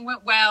everything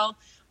went well.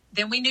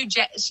 Then we knew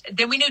Jeff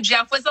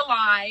was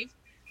alive.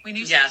 We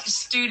knew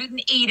Stu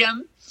didn't eat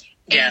him.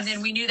 And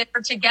then we knew they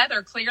were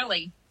together,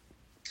 clearly.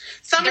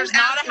 There's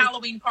not a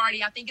Halloween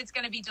party. I think it's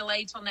going to be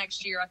delayed till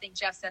next year. I think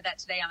Jeff said that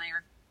today on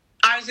air.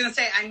 I was going to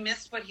say, I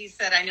missed what he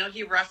said. I know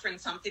he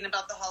referenced something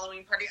about the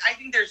Halloween party. I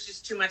think there's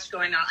just too much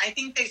going on. I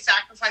think they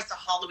sacrificed a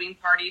Halloween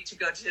party to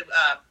go to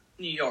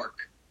New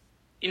York.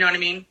 You know what I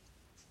mean?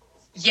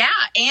 Yeah,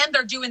 and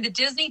they're doing the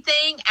Disney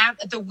thing.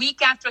 The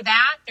week after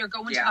that, they're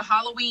going to the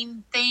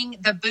Halloween thing,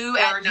 the Boo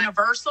at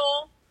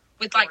Universal,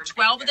 with like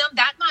 12 of them.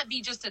 That might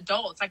be just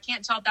adults. I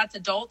can't tell if that's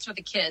adults or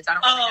the kids. I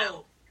don't really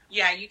know.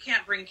 Yeah, you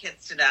can't bring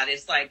kids to that.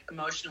 It's like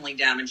emotionally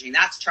damaging.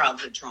 That's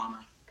childhood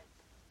trauma.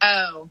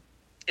 Oh.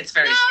 It's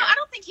very scary. I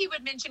don't think he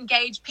would mention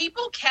Gage.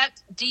 People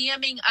kept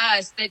DMing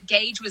us that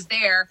Gage was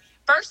there.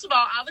 First of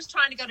all, I was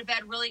trying to go to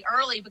bed really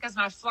early because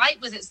my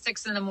flight was at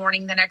 6 a.m.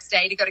 the next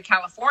day to go to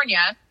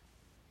California.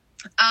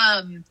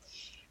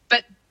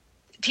 But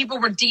people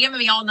were DMing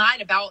me all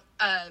night about,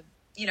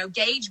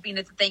 Gage being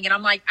at the thing. And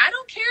I'm like, I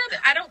don't care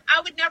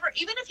I would never,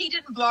 even if he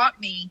didn't block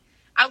me,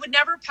 I would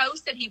never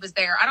post that he was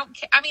there. I don't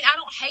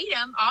hate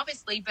him,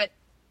 obviously, but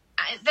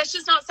that's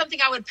just not something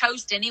I would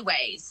post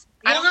anyways.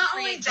 Well, I don't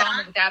create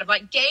drama with that. Of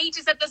like, Gage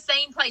is at the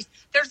same place.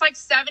 There's like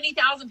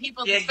 70,000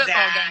 people at this football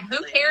game.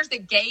 Who cares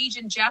that Gage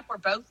and Jeff were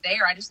both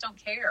there? I just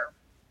don't care.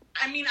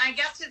 I mean, I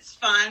guess it's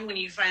fun when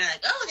you find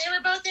out, they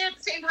were both there at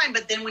the same time.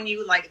 But then when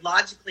you like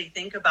logically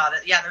think about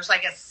it, there's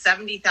like a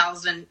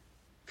 70,000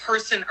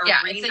 person arena.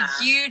 Yeah, it's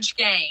a huge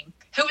game.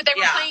 They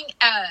were playing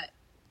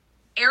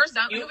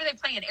Arizona. Who were they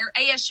playing?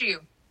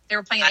 ASU. They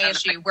were playing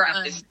ASU,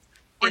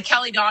 where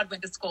Kelly Dodd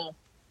went to school.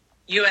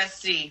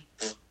 USC.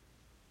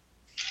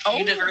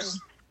 Oh,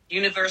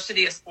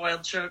 University of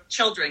Spoiled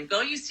Children.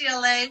 Go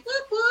UCLA.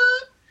 Whoop,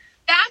 whoop.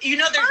 That's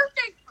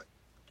perfect.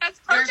 That's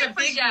perfect. There's a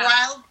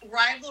big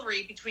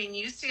rivalry between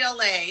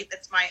UCLA.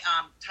 That's my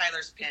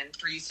Tyler's pin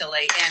for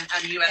UCLA and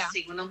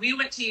USC. Yeah. When we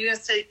went to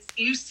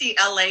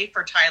UCLA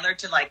for Tyler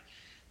to like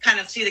kind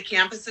of see the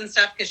campus and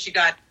stuff because she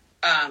got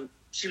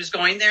she was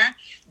going there.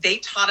 They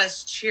taught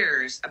us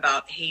cheers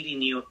about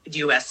hating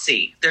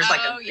USC. There's like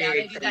a big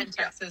they do that in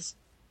Texas.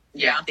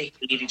 Yeah, they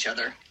hate each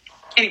other.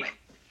 Anyway.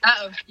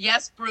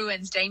 Yes,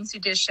 Bruins. James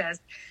Udishes.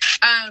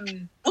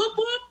 Whoop,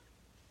 whoop.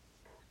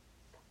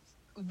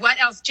 What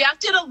else? Jeff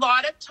did a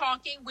lot of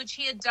talking, which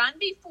he had done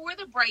before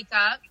the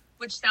breakup,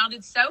 which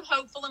sounded so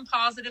hopeful and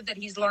positive that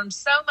he's learned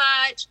so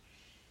much,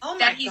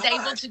 that he's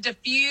able to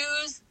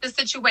diffuse the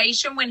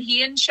situation when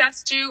he and Chef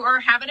Stu are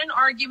having an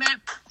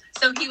argument.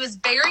 So he was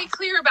very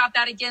clear about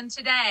that again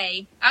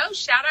today. Oh,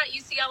 shout out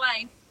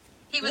UCLA.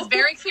 He was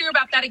very clear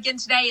about that again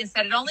today and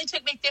said, it only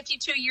took me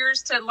 52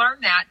 years to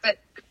learn that. But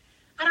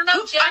I don't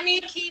know, Jeff,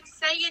 you keep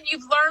saying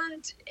you've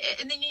learned,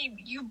 and then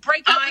you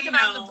break up with him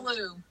out of the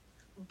blue.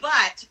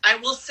 But I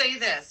will say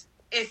this.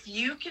 If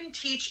you can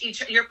teach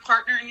your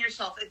partner and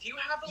yourself, if you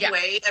have a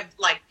way of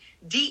like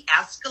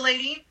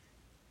de-escalating,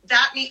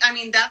 that's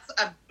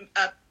a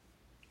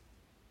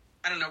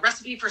I don't know,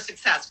 recipe for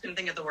success. Couldn't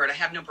think of the word. I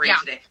have no brain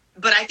today.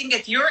 But I think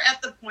if you're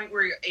at the point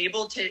where you're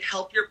able to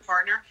help your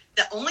partner,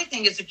 the only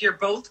thing is if you're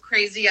both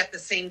crazy at the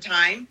same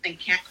time and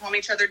can't calm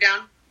each other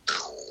down.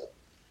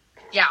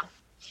 Yeah.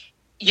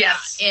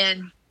 Yes.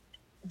 And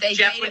they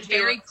made it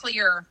very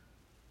clear.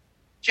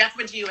 Jeff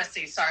went to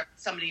USC. Sorry,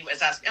 somebody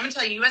was asking. I'm going to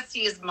tell you,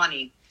 USC is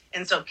money.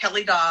 And so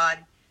Kelly Dodd,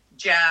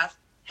 Jeff,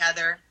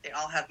 Heather, they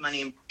all have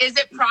money. Is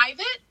it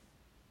private?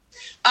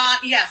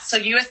 Yes. So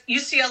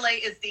UCLA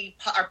is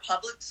our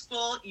public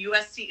school.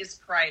 USC is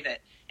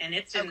private. And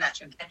it's in that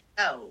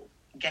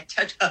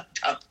ghetto.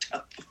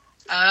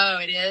 Oh,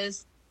 it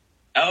is?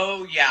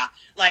 Oh, yeah.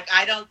 Like,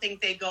 I don't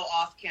think they go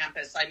off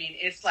campus. I mean,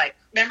 it's like,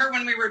 remember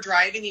when we were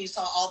driving and you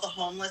saw all the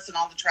homeless and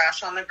all the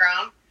trash on the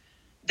ground?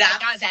 That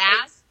guy's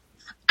ass?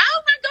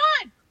 Oh, my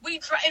God. We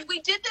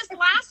did this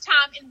last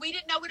time, and we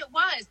didn't know what it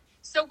was.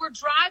 So we're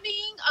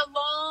driving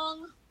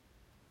along.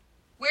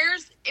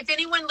 If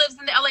anyone lives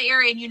in the LA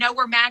area and you know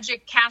where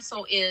Magic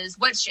Castle is,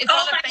 it's on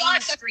a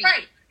famous street.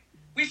 Right.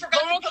 We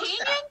forgot Laurel Canyon?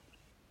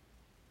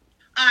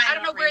 I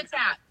don't know where it's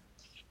at.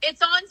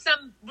 It's on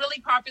some really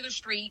popular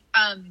street.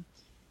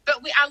 But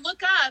I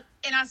look up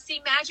and I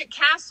see Magic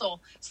Castle.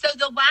 So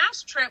the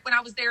last trip when I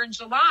was there in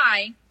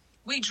July,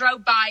 we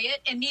drove by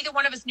it and neither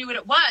one of us knew what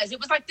it was. It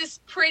was like this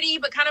pretty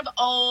but kind of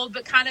old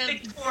but kind of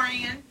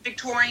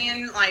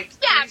Victorian like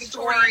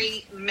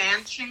three-story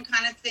mansion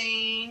kind of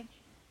thing.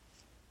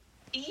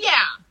 Yeah.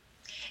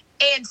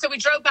 And so we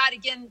drove by it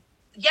again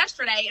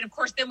yesterday, and of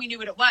course then we knew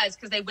what it was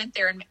because they went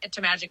there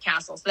to Magic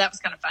Castle. So that was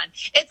kind of fun.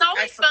 It's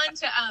always fun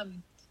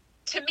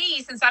to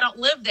me, since I don't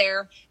live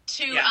there,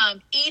 to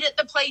eat at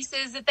the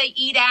places that they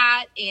eat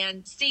at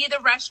and see the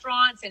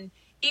restaurants and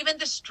even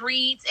the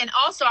streets. And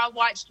also I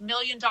watched $1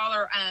 Million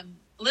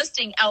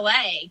Listing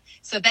LA.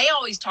 So they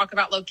always talk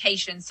about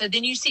locations. So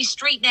then you see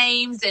street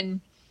names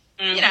and,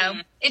 you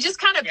know, it just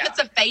kind of puts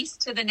a face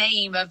to the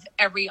name of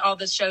all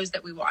the shows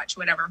that we watch,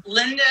 whatever.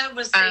 Linda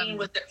was saying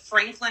with the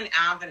Franklin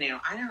Avenue.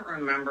 I don't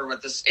remember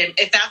what this,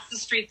 if that's the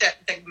street that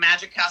the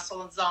Magic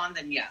Castle is on,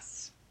 then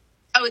yes.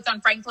 Oh, it's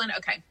on Franklin?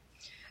 Okay.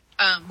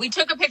 We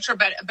took a picture,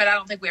 but I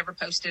don't think we ever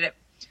posted it.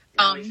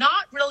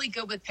 Not really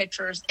good with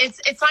pictures.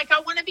 It's like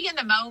I want to be in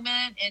the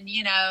moment and,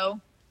 you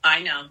know.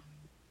 I know.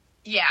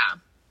 Yeah.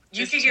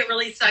 You could get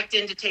really sucked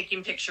into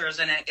taking pictures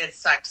and it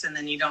sucks and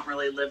then you don't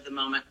really live the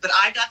moment. But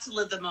I got to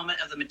live the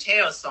moment of the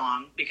Mateo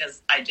song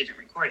because I didn't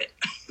record it.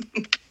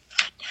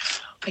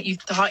 But you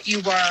thought you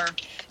were.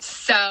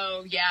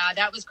 So, yeah,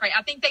 that was great.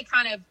 I think they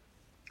kind of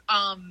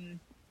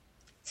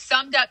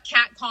summed up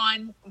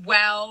CatCon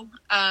well.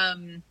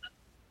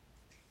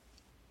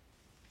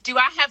 Do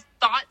I have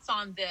thoughts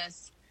on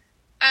this?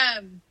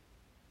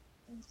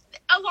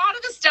 A lot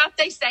of the stuff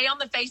they say on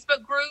the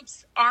Facebook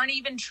groups aren't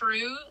even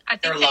true. I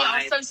think they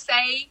also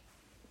say,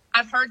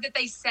 I've heard that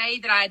they say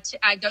that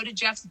I go to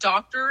Jeff's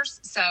doctors.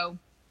 So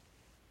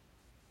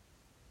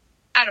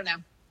I don't know.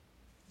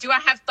 Do I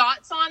have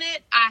thoughts on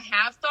it? I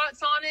have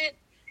thoughts on it.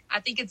 I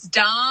think it's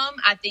dumb.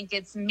 I think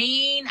it's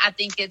mean. I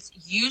think it's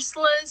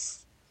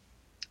useless.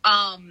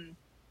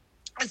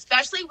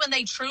 Especially when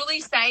they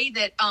truly say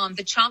that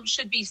the Chumps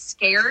should be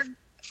scared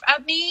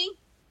of me.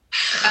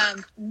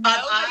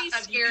 Nobody's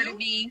scared of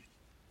me.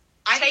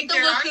 Take a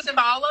look who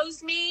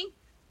follows me.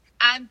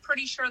 I'm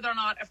pretty sure they're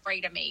not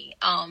afraid of me.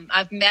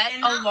 I've met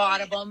a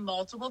lot of them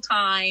multiple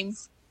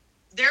times.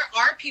 There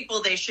are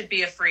people they should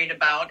be afraid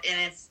about, and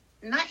it's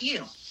not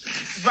you.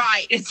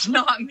 Right. It's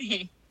not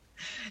me.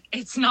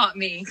 It's not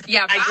me.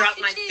 Yeah. I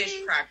dropped my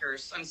fish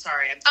crackers. I'm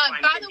sorry.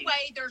 By the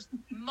way, there's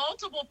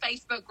multiple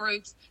Facebook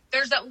groups.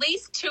 There's at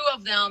least 2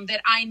 of them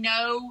that I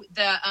know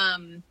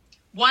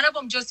one of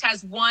them just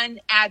has one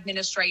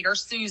administrator,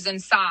 Susan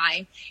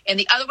Sy, and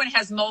the other one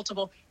has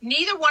multiple.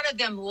 Neither one of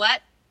them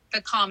let the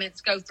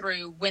comments go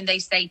through when they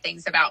say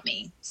things about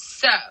me.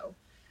 So,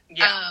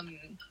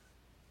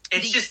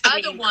 It's the just the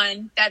other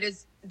one that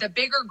is the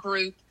bigger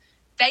group.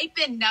 They've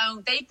been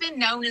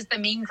known as the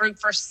mean group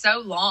for so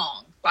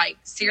long. Like,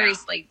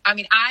 seriously. Yeah. I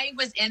mean, I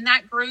was in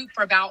that group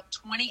for about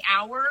 20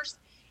 hours,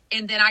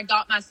 and then I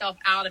got myself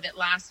out of it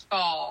last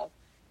fall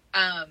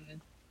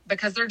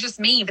because they're just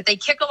mean. But they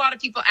kick a lot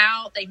of people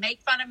out. They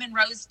make fun of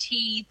Monroe's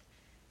teeth.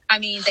 I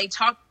mean, they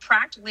talk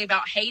practically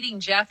about hating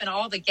Jeff and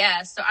all the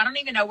guests. So I don't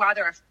even know why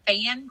they're a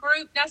fan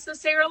group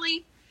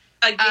necessarily.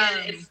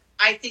 Again,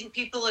 I think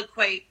people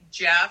equate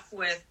Jeff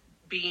with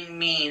being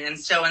mean. And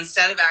so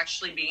instead of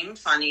actually being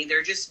funny,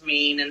 they're just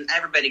mean, and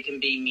everybody can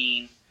be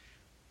mean.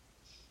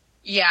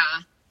 Yeah.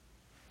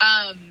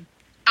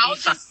 I'll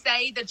just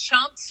say the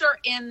Chumps are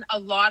in a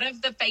lot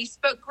of the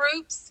Facebook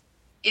groups,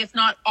 if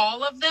not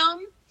all of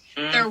them.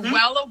 Mm-hmm. They're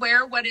well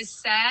aware what is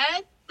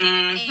said.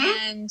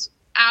 Mm-hmm. And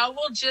I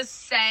will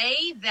just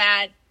say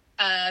that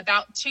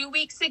about 2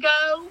 weeks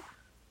ago,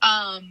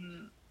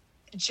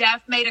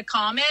 Jeff made a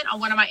comment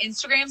on one of my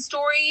Instagram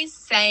stories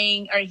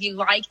saying, or he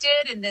liked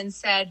it and then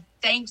said,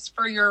 thanks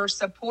for your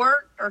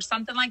support or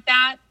something like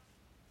that.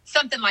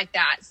 Something like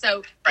that.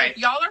 So if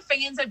y'all are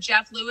fans of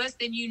Jeff Lewis,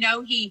 then you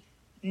know he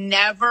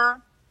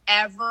never,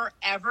 ever,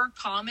 ever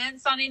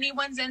comments on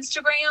anyone's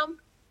Instagram.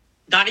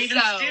 Not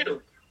even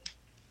Stu.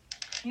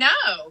 No.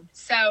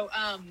 So,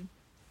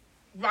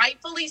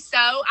 rightfully so,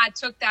 I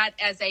took that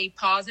as a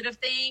positive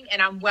thing,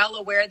 and I'm well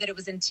aware that it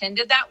was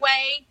intended that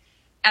way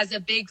as a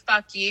big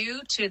fuck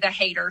you to the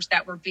haters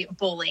that were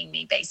bullying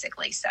me,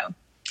 basically. So,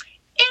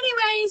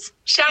 anyways,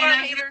 shout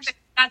out haters.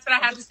 That's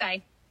what I have to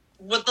say.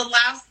 Well, the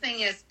last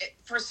thing is,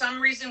 for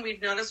some reason,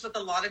 we've noticed with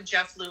a lot of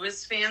Jeff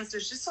Lewis fans,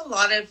 there's just a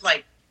lot of,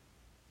 like,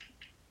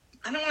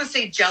 I don't want to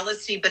say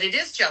jealousy, but it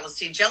is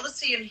jealousy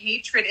and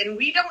hatred. And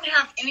we don't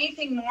have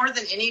anything more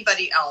than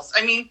anybody else.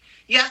 I mean,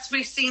 yes,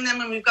 we've seen them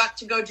and we've got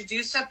to go to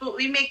do stuff, but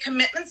we make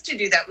commitments to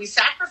do that. We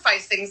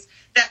sacrifice things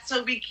that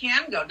so we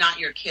can go. Not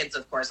your kids,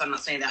 of course. I'm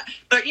not saying that.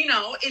 But, you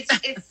know,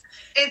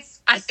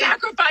 I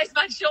sacrifice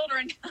my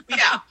children.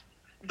 Yeah.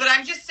 But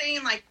I'm just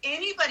saying, like,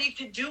 anybody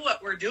could do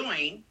what we're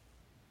doing.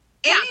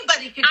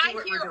 Anybody could do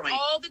what we're doing. I hear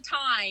all the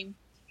time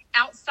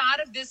outside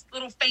of this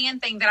little fan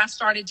thing that I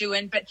started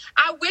doing, but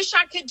I wish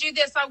I could do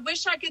this. I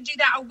wish I could do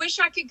that. I wish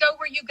I could go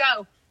where you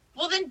go.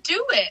 Well, then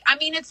do it. I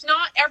mean,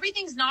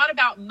 everything's not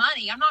about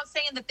money. I'm not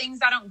saying the things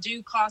I don't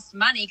do cost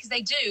money, because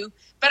they do,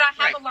 but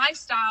I have a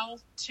lifestyle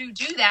to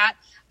do that.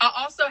 I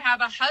also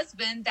have a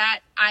husband that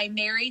I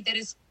married that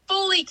is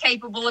fully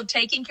capable of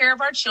taking care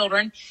of our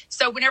children.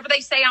 So whenever they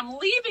say I'm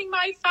leaving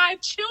my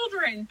 5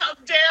 children, how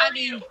dare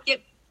you?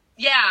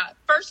 Yeah.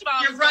 First of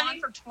all, I was gone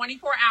for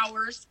 24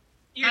 hours.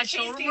 My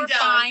children were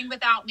fine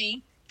without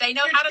me. They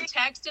know how to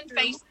text and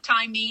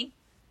FaceTime me.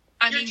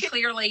 I mean,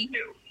 clearly.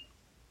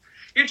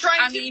 You're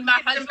trying to my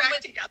get husband them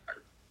back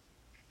together.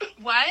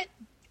 What?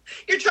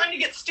 You're trying to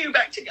get Stu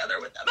back together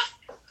with them.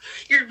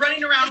 You're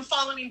running around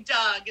following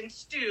Doug and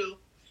Stu,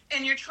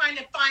 and you're trying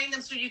to find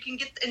them so you can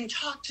get and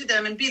talk to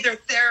them and be their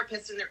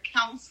therapist and their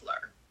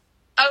counselor.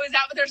 Oh, is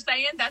that what they're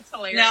saying? That's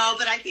hilarious. No,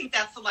 but I think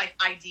that's the,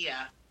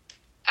 idea.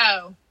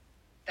 Oh,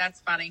 that's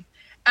funny.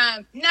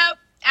 Nope,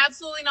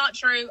 absolutely not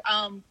true.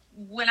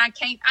 When I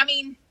came,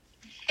 and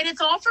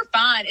it's all for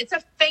fun. It's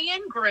a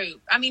fan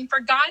group. I mean,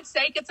 for God's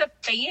sake, it's a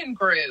fan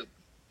group.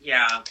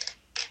 Yeah.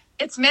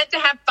 It's meant to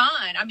have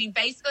fun. I mean,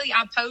 basically,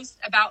 I post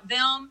about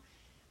them.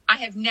 I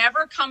have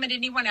never come at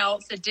anyone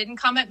else that didn't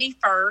come at me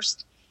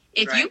first.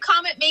 If you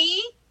come at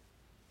me,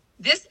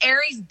 this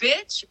Aries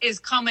bitch is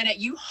coming at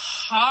you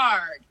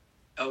hard.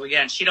 Oh,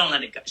 yeah, and she don't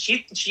let it go.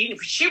 She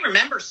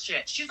remembers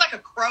shit. She's like a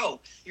crow.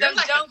 You're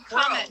like don't a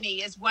crow. Come at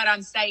me is what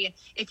I'm saying.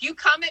 If you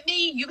come at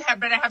me, you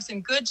better have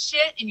some good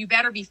shit, and you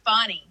better be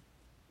funny.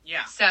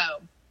 Yeah. So,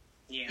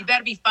 you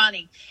better be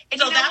funny. And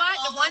so you know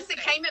what? The ones that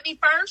came at me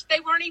first, they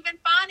weren't even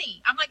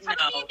funny. I'm like, how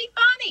can you be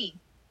funny?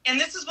 And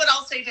this is what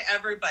I'll say to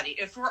everybody.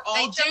 If we're all...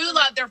 They do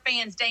love their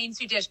fans, Dame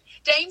Sue Dish.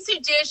 Dame Sue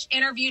Dish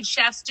interviewed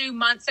Chef Stu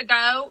months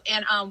ago,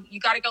 and you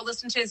got to go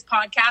listen to his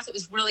podcast. It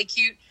was really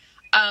cute.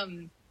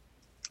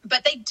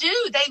 But they do.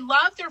 They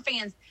love their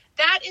fans.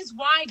 That is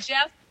why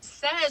Jeff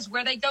says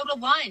where they go to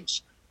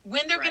lunch,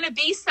 when they're going to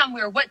be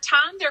somewhere, what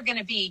time they're going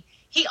to be.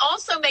 He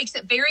also makes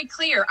it very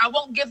clear. I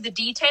won't give the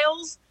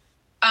details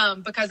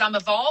because I'm a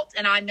vault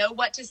and I know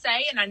what to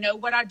say and I know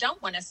what I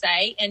don't want to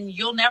say. And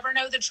you'll never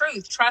know the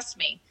truth. Trust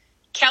me.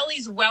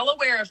 Kelly's well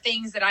aware of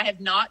things that I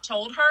have not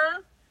told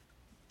her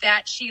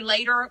that she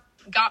later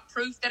got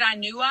proof that I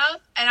knew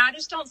of. And I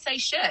just don't say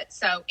shit.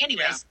 So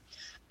anyways,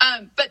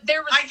 but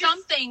there was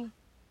something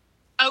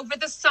over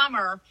the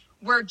summer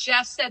where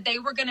Jeff said they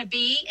were going to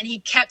be, and he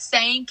kept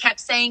saying,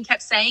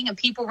 and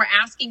people were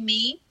asking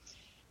me,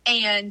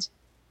 and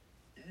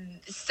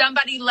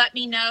somebody let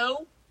me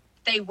know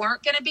they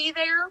weren't going to be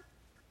there.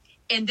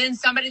 And then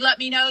somebody let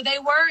me know they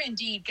were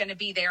indeed going to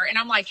be there. And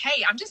I'm like,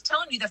 hey, I'm just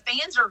telling you, the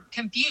fans are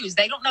confused.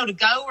 They don't know to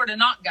go or to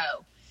not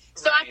go.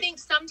 So I think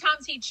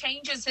sometimes he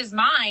changes his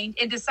mind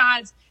and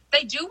decides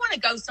they do want to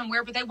go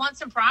somewhere, but they want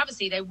some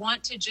privacy. They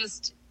want to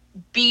just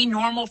be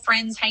normal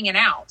friends hanging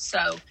out.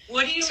 So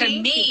what do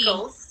you mean,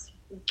 Pickles?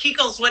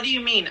 Kekels, what do you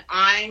mean?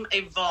 I'm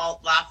a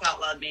vault. Laugh out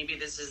loud. Maybe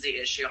this is the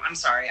issue. I'm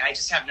sorry. I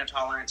just have no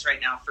tolerance right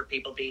now for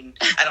people being,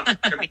 I don't know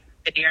if they're being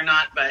shitty or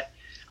not, but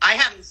I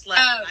haven't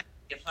slept and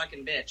I'm a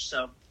fucking bitch.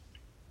 So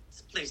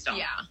please don't.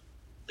 Yeah.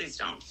 Please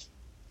don't.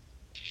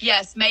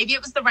 Yes. Maybe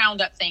it was the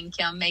Roundup thing,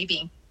 Kim.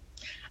 Maybe.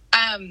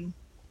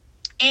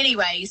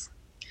 Anyways.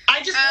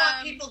 I just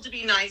want people to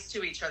be nice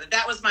to each other.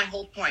 That was my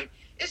whole point.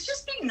 It's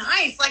just be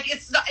nice. Like,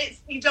 it's not,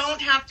 you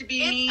don't have to be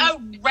mean. It's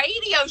a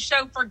radio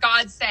show, for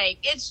God's sake.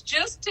 It's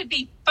just to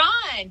be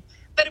fun.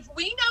 But if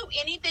we know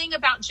anything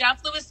about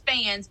Jeff Lewis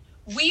fans,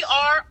 we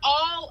are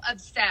all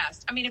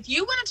obsessed. I mean, if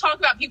you want to talk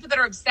about people that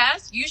are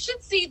obsessed, you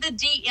should see the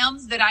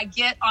DMs that I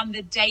get on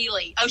the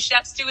daily. Oh,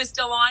 Chef Stu is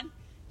still on.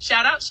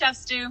 Shout out, Chef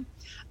Stu.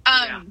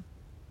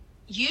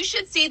 You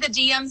should see the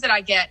DMs that I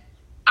get.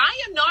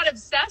 I am not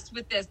obsessed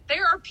with this.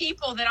 There are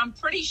people that I'm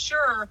pretty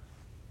sure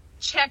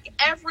check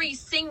every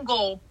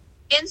single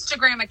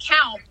Instagram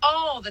account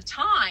all the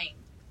time.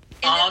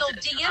 And then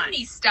they'll DM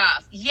me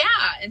stuff. Yeah.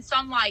 And so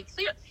I'm like,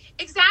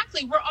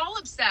 exactly. We're all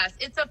obsessed.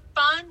 It's a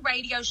fun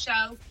radio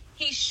show.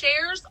 He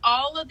shares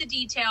all of the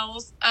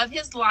details of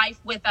his life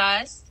with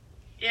us.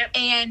 Yep.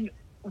 And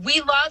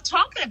we love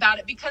talking about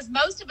it because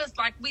most of us,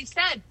 like we've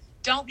said,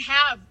 don't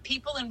have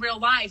people in real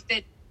life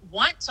that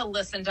want to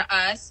listen to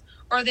us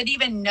or that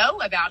even know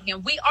about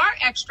him. We are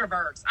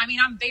extroverts. I mean,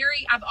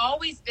 I've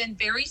always been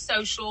very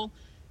social.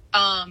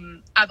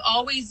 I've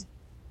always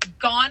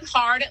gone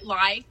hard at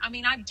life. I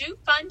mean, I do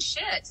fun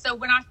shit. So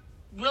when I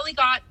really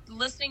got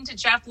listening to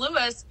Jeff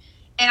Lewis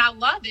and I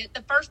love it,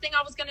 the first thing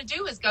I was going to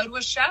do is go to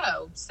a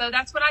show. So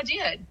that's what I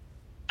did.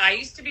 I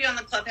used to be on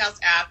the Clubhouse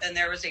app and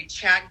there was a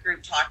chat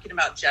group talking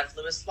about Jeff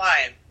Lewis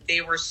Live.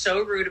 They were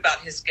so rude about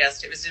his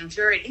guest. It was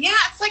infuriating. Yeah,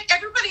 it's like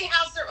everybody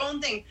has their own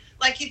thing.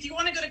 Like, if you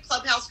want to go to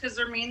Clubhouse because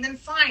they're mean, then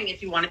fine.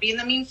 If you want to be in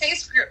the mean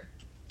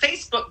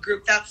Facebook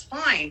group, that's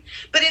fine.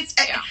 But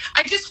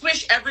I just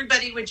wish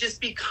everybody would just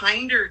be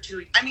kinder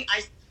to, I mean,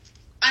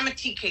 I'm a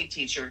TK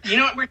teacher. You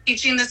know what we're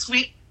teaching this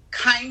week?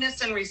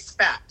 Kindness and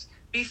respect.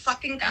 Be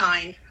fucking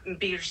kind and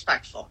be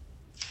respectful.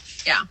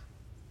 Yeah.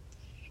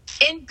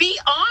 And be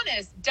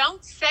honest.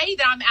 Don't say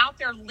that I'm out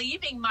there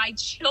leaving my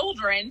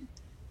children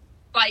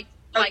like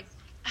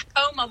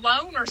home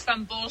alone or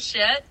some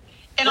bullshit.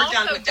 And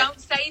also don't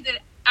say that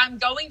I'm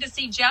going to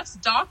see Jeff's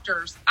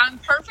doctors. I'm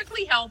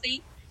perfectly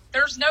healthy.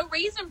 There's no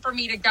reason for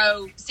me to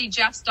go see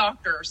Jeff's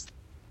doctors.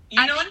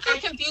 I think you're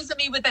confusing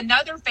me with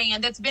another fan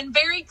that's been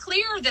very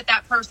clear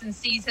that person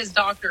sees his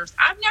doctors.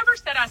 I've never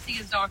said I see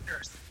his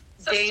doctors.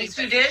 So Dane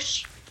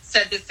Sudish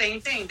said the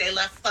same thing. They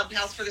left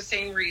Clubhouse for the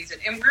same reason.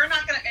 And we're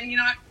not going to, and you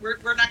know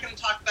what, we're not going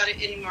to talk about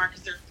it anymore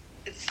because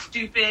it's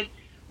stupid.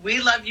 We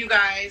love you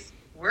guys.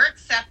 We're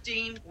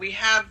accepting.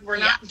 We're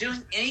not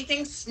doing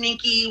anything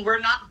sneaky. We're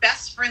not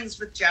best friends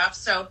with Jeff.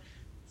 So,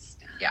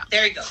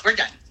 there you go. We're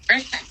done.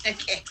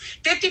 Okay.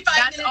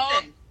 55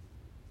 minutes in.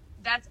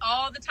 That's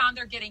all the time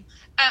they're getting.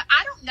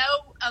 I don't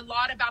know a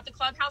lot about the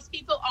Clubhouse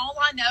people. All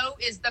I know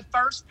is the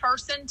first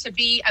person to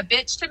be a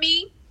bitch to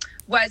me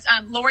was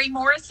Lori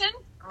Morrison.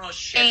 Oh,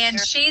 shit. And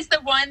she's the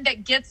one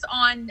that gets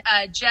on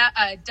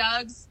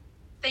Doug's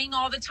thing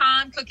all the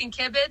time, cooking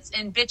kibbutz,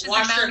 and bitches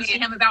and moans to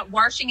him about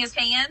washing his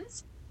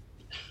hands.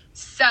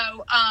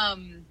 So,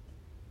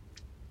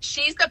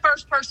 she's the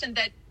first person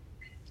that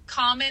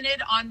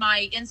commented on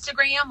my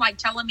Instagram, like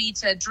telling me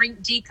to drink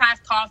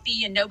decaf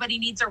coffee and nobody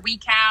needs a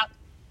recap.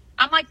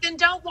 I'm like, then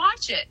don't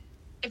watch it.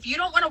 If you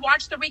don't want to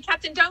watch the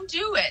recap, then don't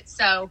do it.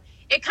 So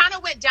it kind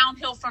of went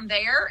downhill from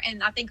there.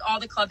 And I think all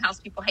the Clubhouse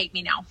people hate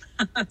me now.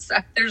 So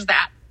there's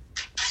that.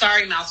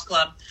 Sorry, Mouse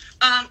Club.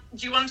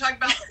 Do you want to talk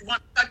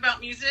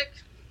about music?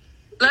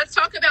 Let's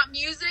talk about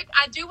music.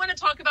 I do want to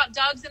talk about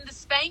Doug's and the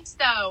Spanx,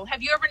 though.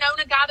 Have you ever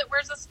known a guy that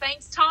wears a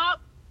Spanx top?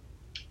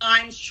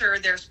 I'm sure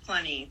there's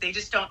plenty. They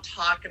just don't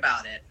talk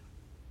about it.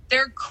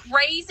 They're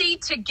crazy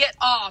to get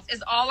off,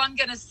 is all I'm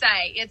going to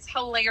say. It's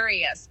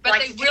hilarious. But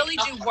they really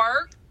do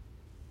work.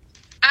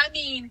 I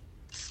mean,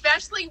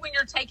 especially when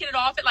you're taking it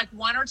off at like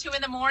 1 or 2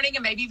 in the morning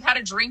and maybe you've had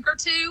a drink or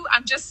two.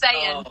 I'm just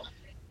saying. Oh.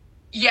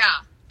 Yeah,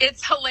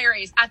 it's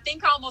hilarious. I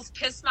think I almost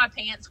pissed my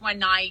pants one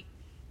night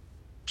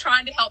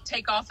trying to help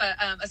take off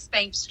a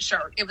Spanx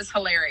shirt. It was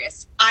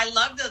hilarious. I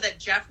love, though, that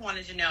Jeff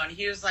wanted to know. And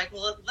he was like,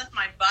 well, it left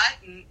my butt.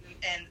 And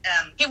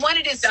he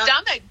wanted his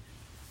stomach.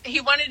 He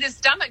wanted his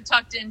stomach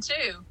tucked in,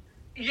 too.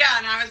 Yeah,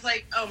 and I was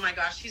like, oh, my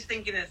gosh, he's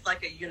thinking it's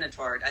like a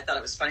unitard. I thought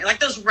it was funny. Like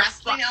those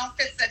wrestling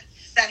outfits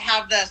that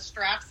have the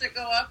straps that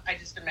go up. I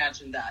just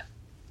imagined that.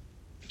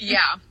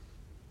 Yeah.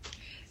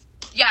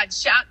 Yeah,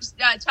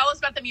 tell us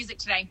about the music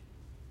today.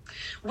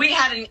 We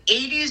had an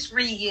 80s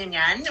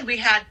reunion. We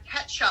had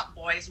Pet Shop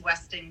Boys,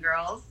 Weston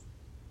Girls.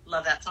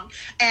 Love that song.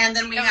 And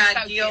then we had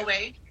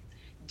DOA,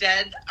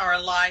 Dead or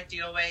Alive,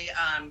 DOA,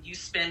 You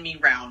Spin Me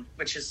Round,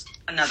 which is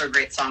another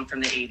great song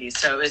from the 80s.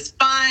 So it was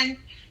fun.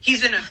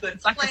 He's in a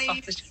good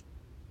place.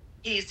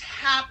 He's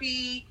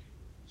happy.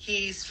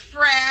 He's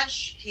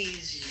fresh.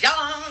 He's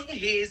young.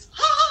 He's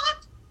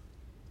hot.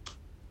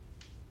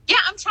 Yeah,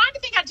 I'm trying to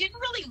think. I didn't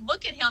really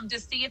look at him to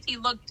see if he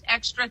looked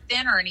extra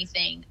thin or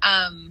anything.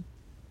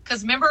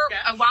 Because remember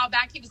a while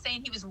back he was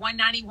saying he was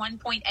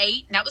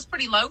 191.8, and that was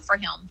pretty low for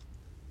him.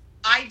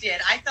 I did.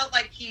 I felt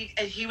like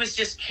he was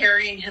just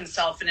carrying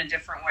himself in a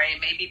different way.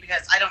 Maybe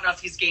because I don't know if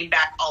he's gained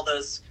back all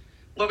those.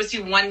 What was he,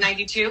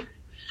 192?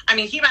 I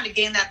mean, he might have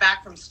gained that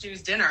back from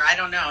Stu's dinner. I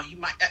don't know. He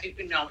might.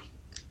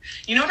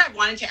 You know what I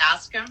wanted to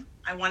ask him?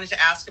 I wanted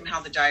to ask him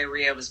how the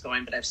diarrhea was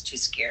going, but I was too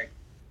scared.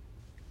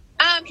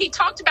 He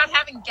talked about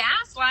having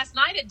gas last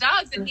night at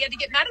Doug's, and he had to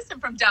get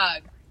medicine from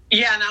Doug.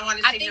 Yeah, and I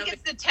wanted to say I think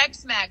it's the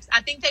Tex-Mex.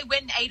 I think they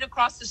went and ate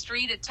across the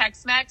street at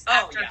Tex-Mex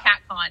after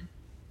CatCon.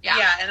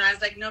 Yeah, and I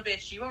was like, no,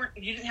 bitch, you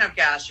didn't have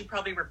gas. You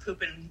probably were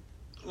pooping,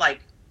 like,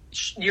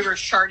 you were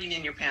sharting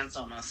in your pants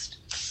almost.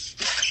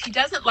 He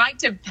doesn't like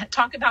to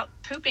talk about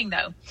pooping,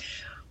 though.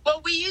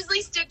 Well, we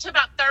usually stick to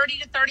about 30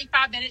 to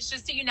 35 minutes,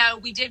 just so you know.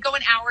 We did go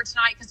an hour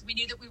tonight because we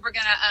knew that we were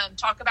going to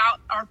talk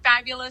about our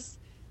fabulous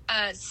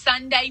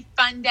Sunday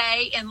fun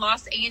day in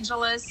Los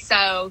Angeles.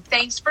 So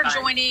thanks for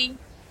joining.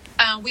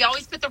 We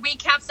always put the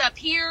recaps up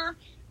here.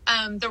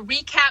 The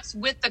recaps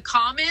with the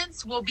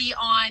comments will be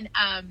on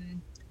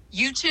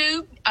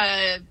YouTube,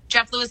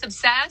 Jeff Lewis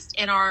Obsessed,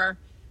 and our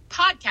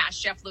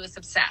podcast, Jeff Lewis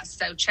Obsessed.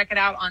 So check it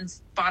out on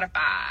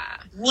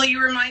Spotify. Will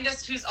you remind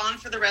us who's on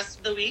for the rest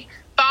of the week?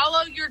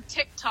 Follow your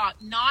TikTok,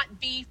 Not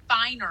Be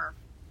Finer.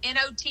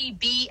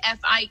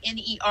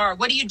 NOTBFINER.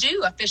 What do you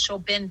do, official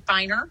Ben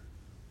Finer?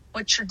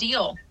 What's your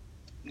deal?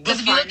 Because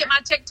if you look at my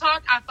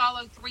TikTok, I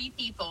follow 3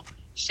 people.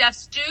 Chef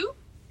Stu,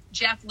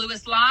 Jeff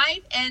Lewis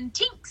Live, and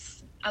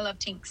Tinks. I love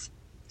Tinks.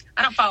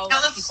 I don't follow a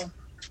lot of people.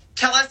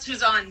 Tell us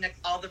who's on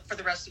for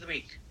the rest of the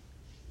week.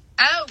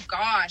 Oh,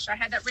 gosh. I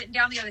had that written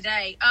down the other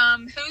day.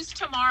 Who's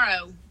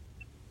tomorrow?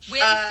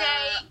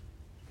 Wednesday.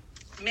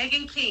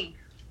 Megan King.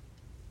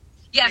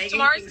 Yes,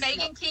 tomorrow's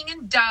Megan King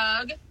and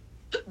Doug.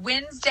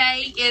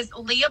 Wednesday is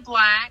Leah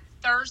Black.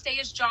 Thursday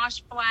is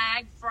Josh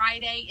Flagg.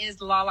 Friday is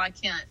Lala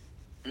Kent.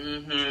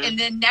 Mm-hmm. And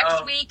then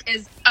next week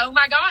is, oh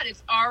my God,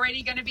 it's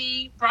already going to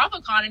be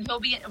BravoCon, and he'll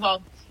be in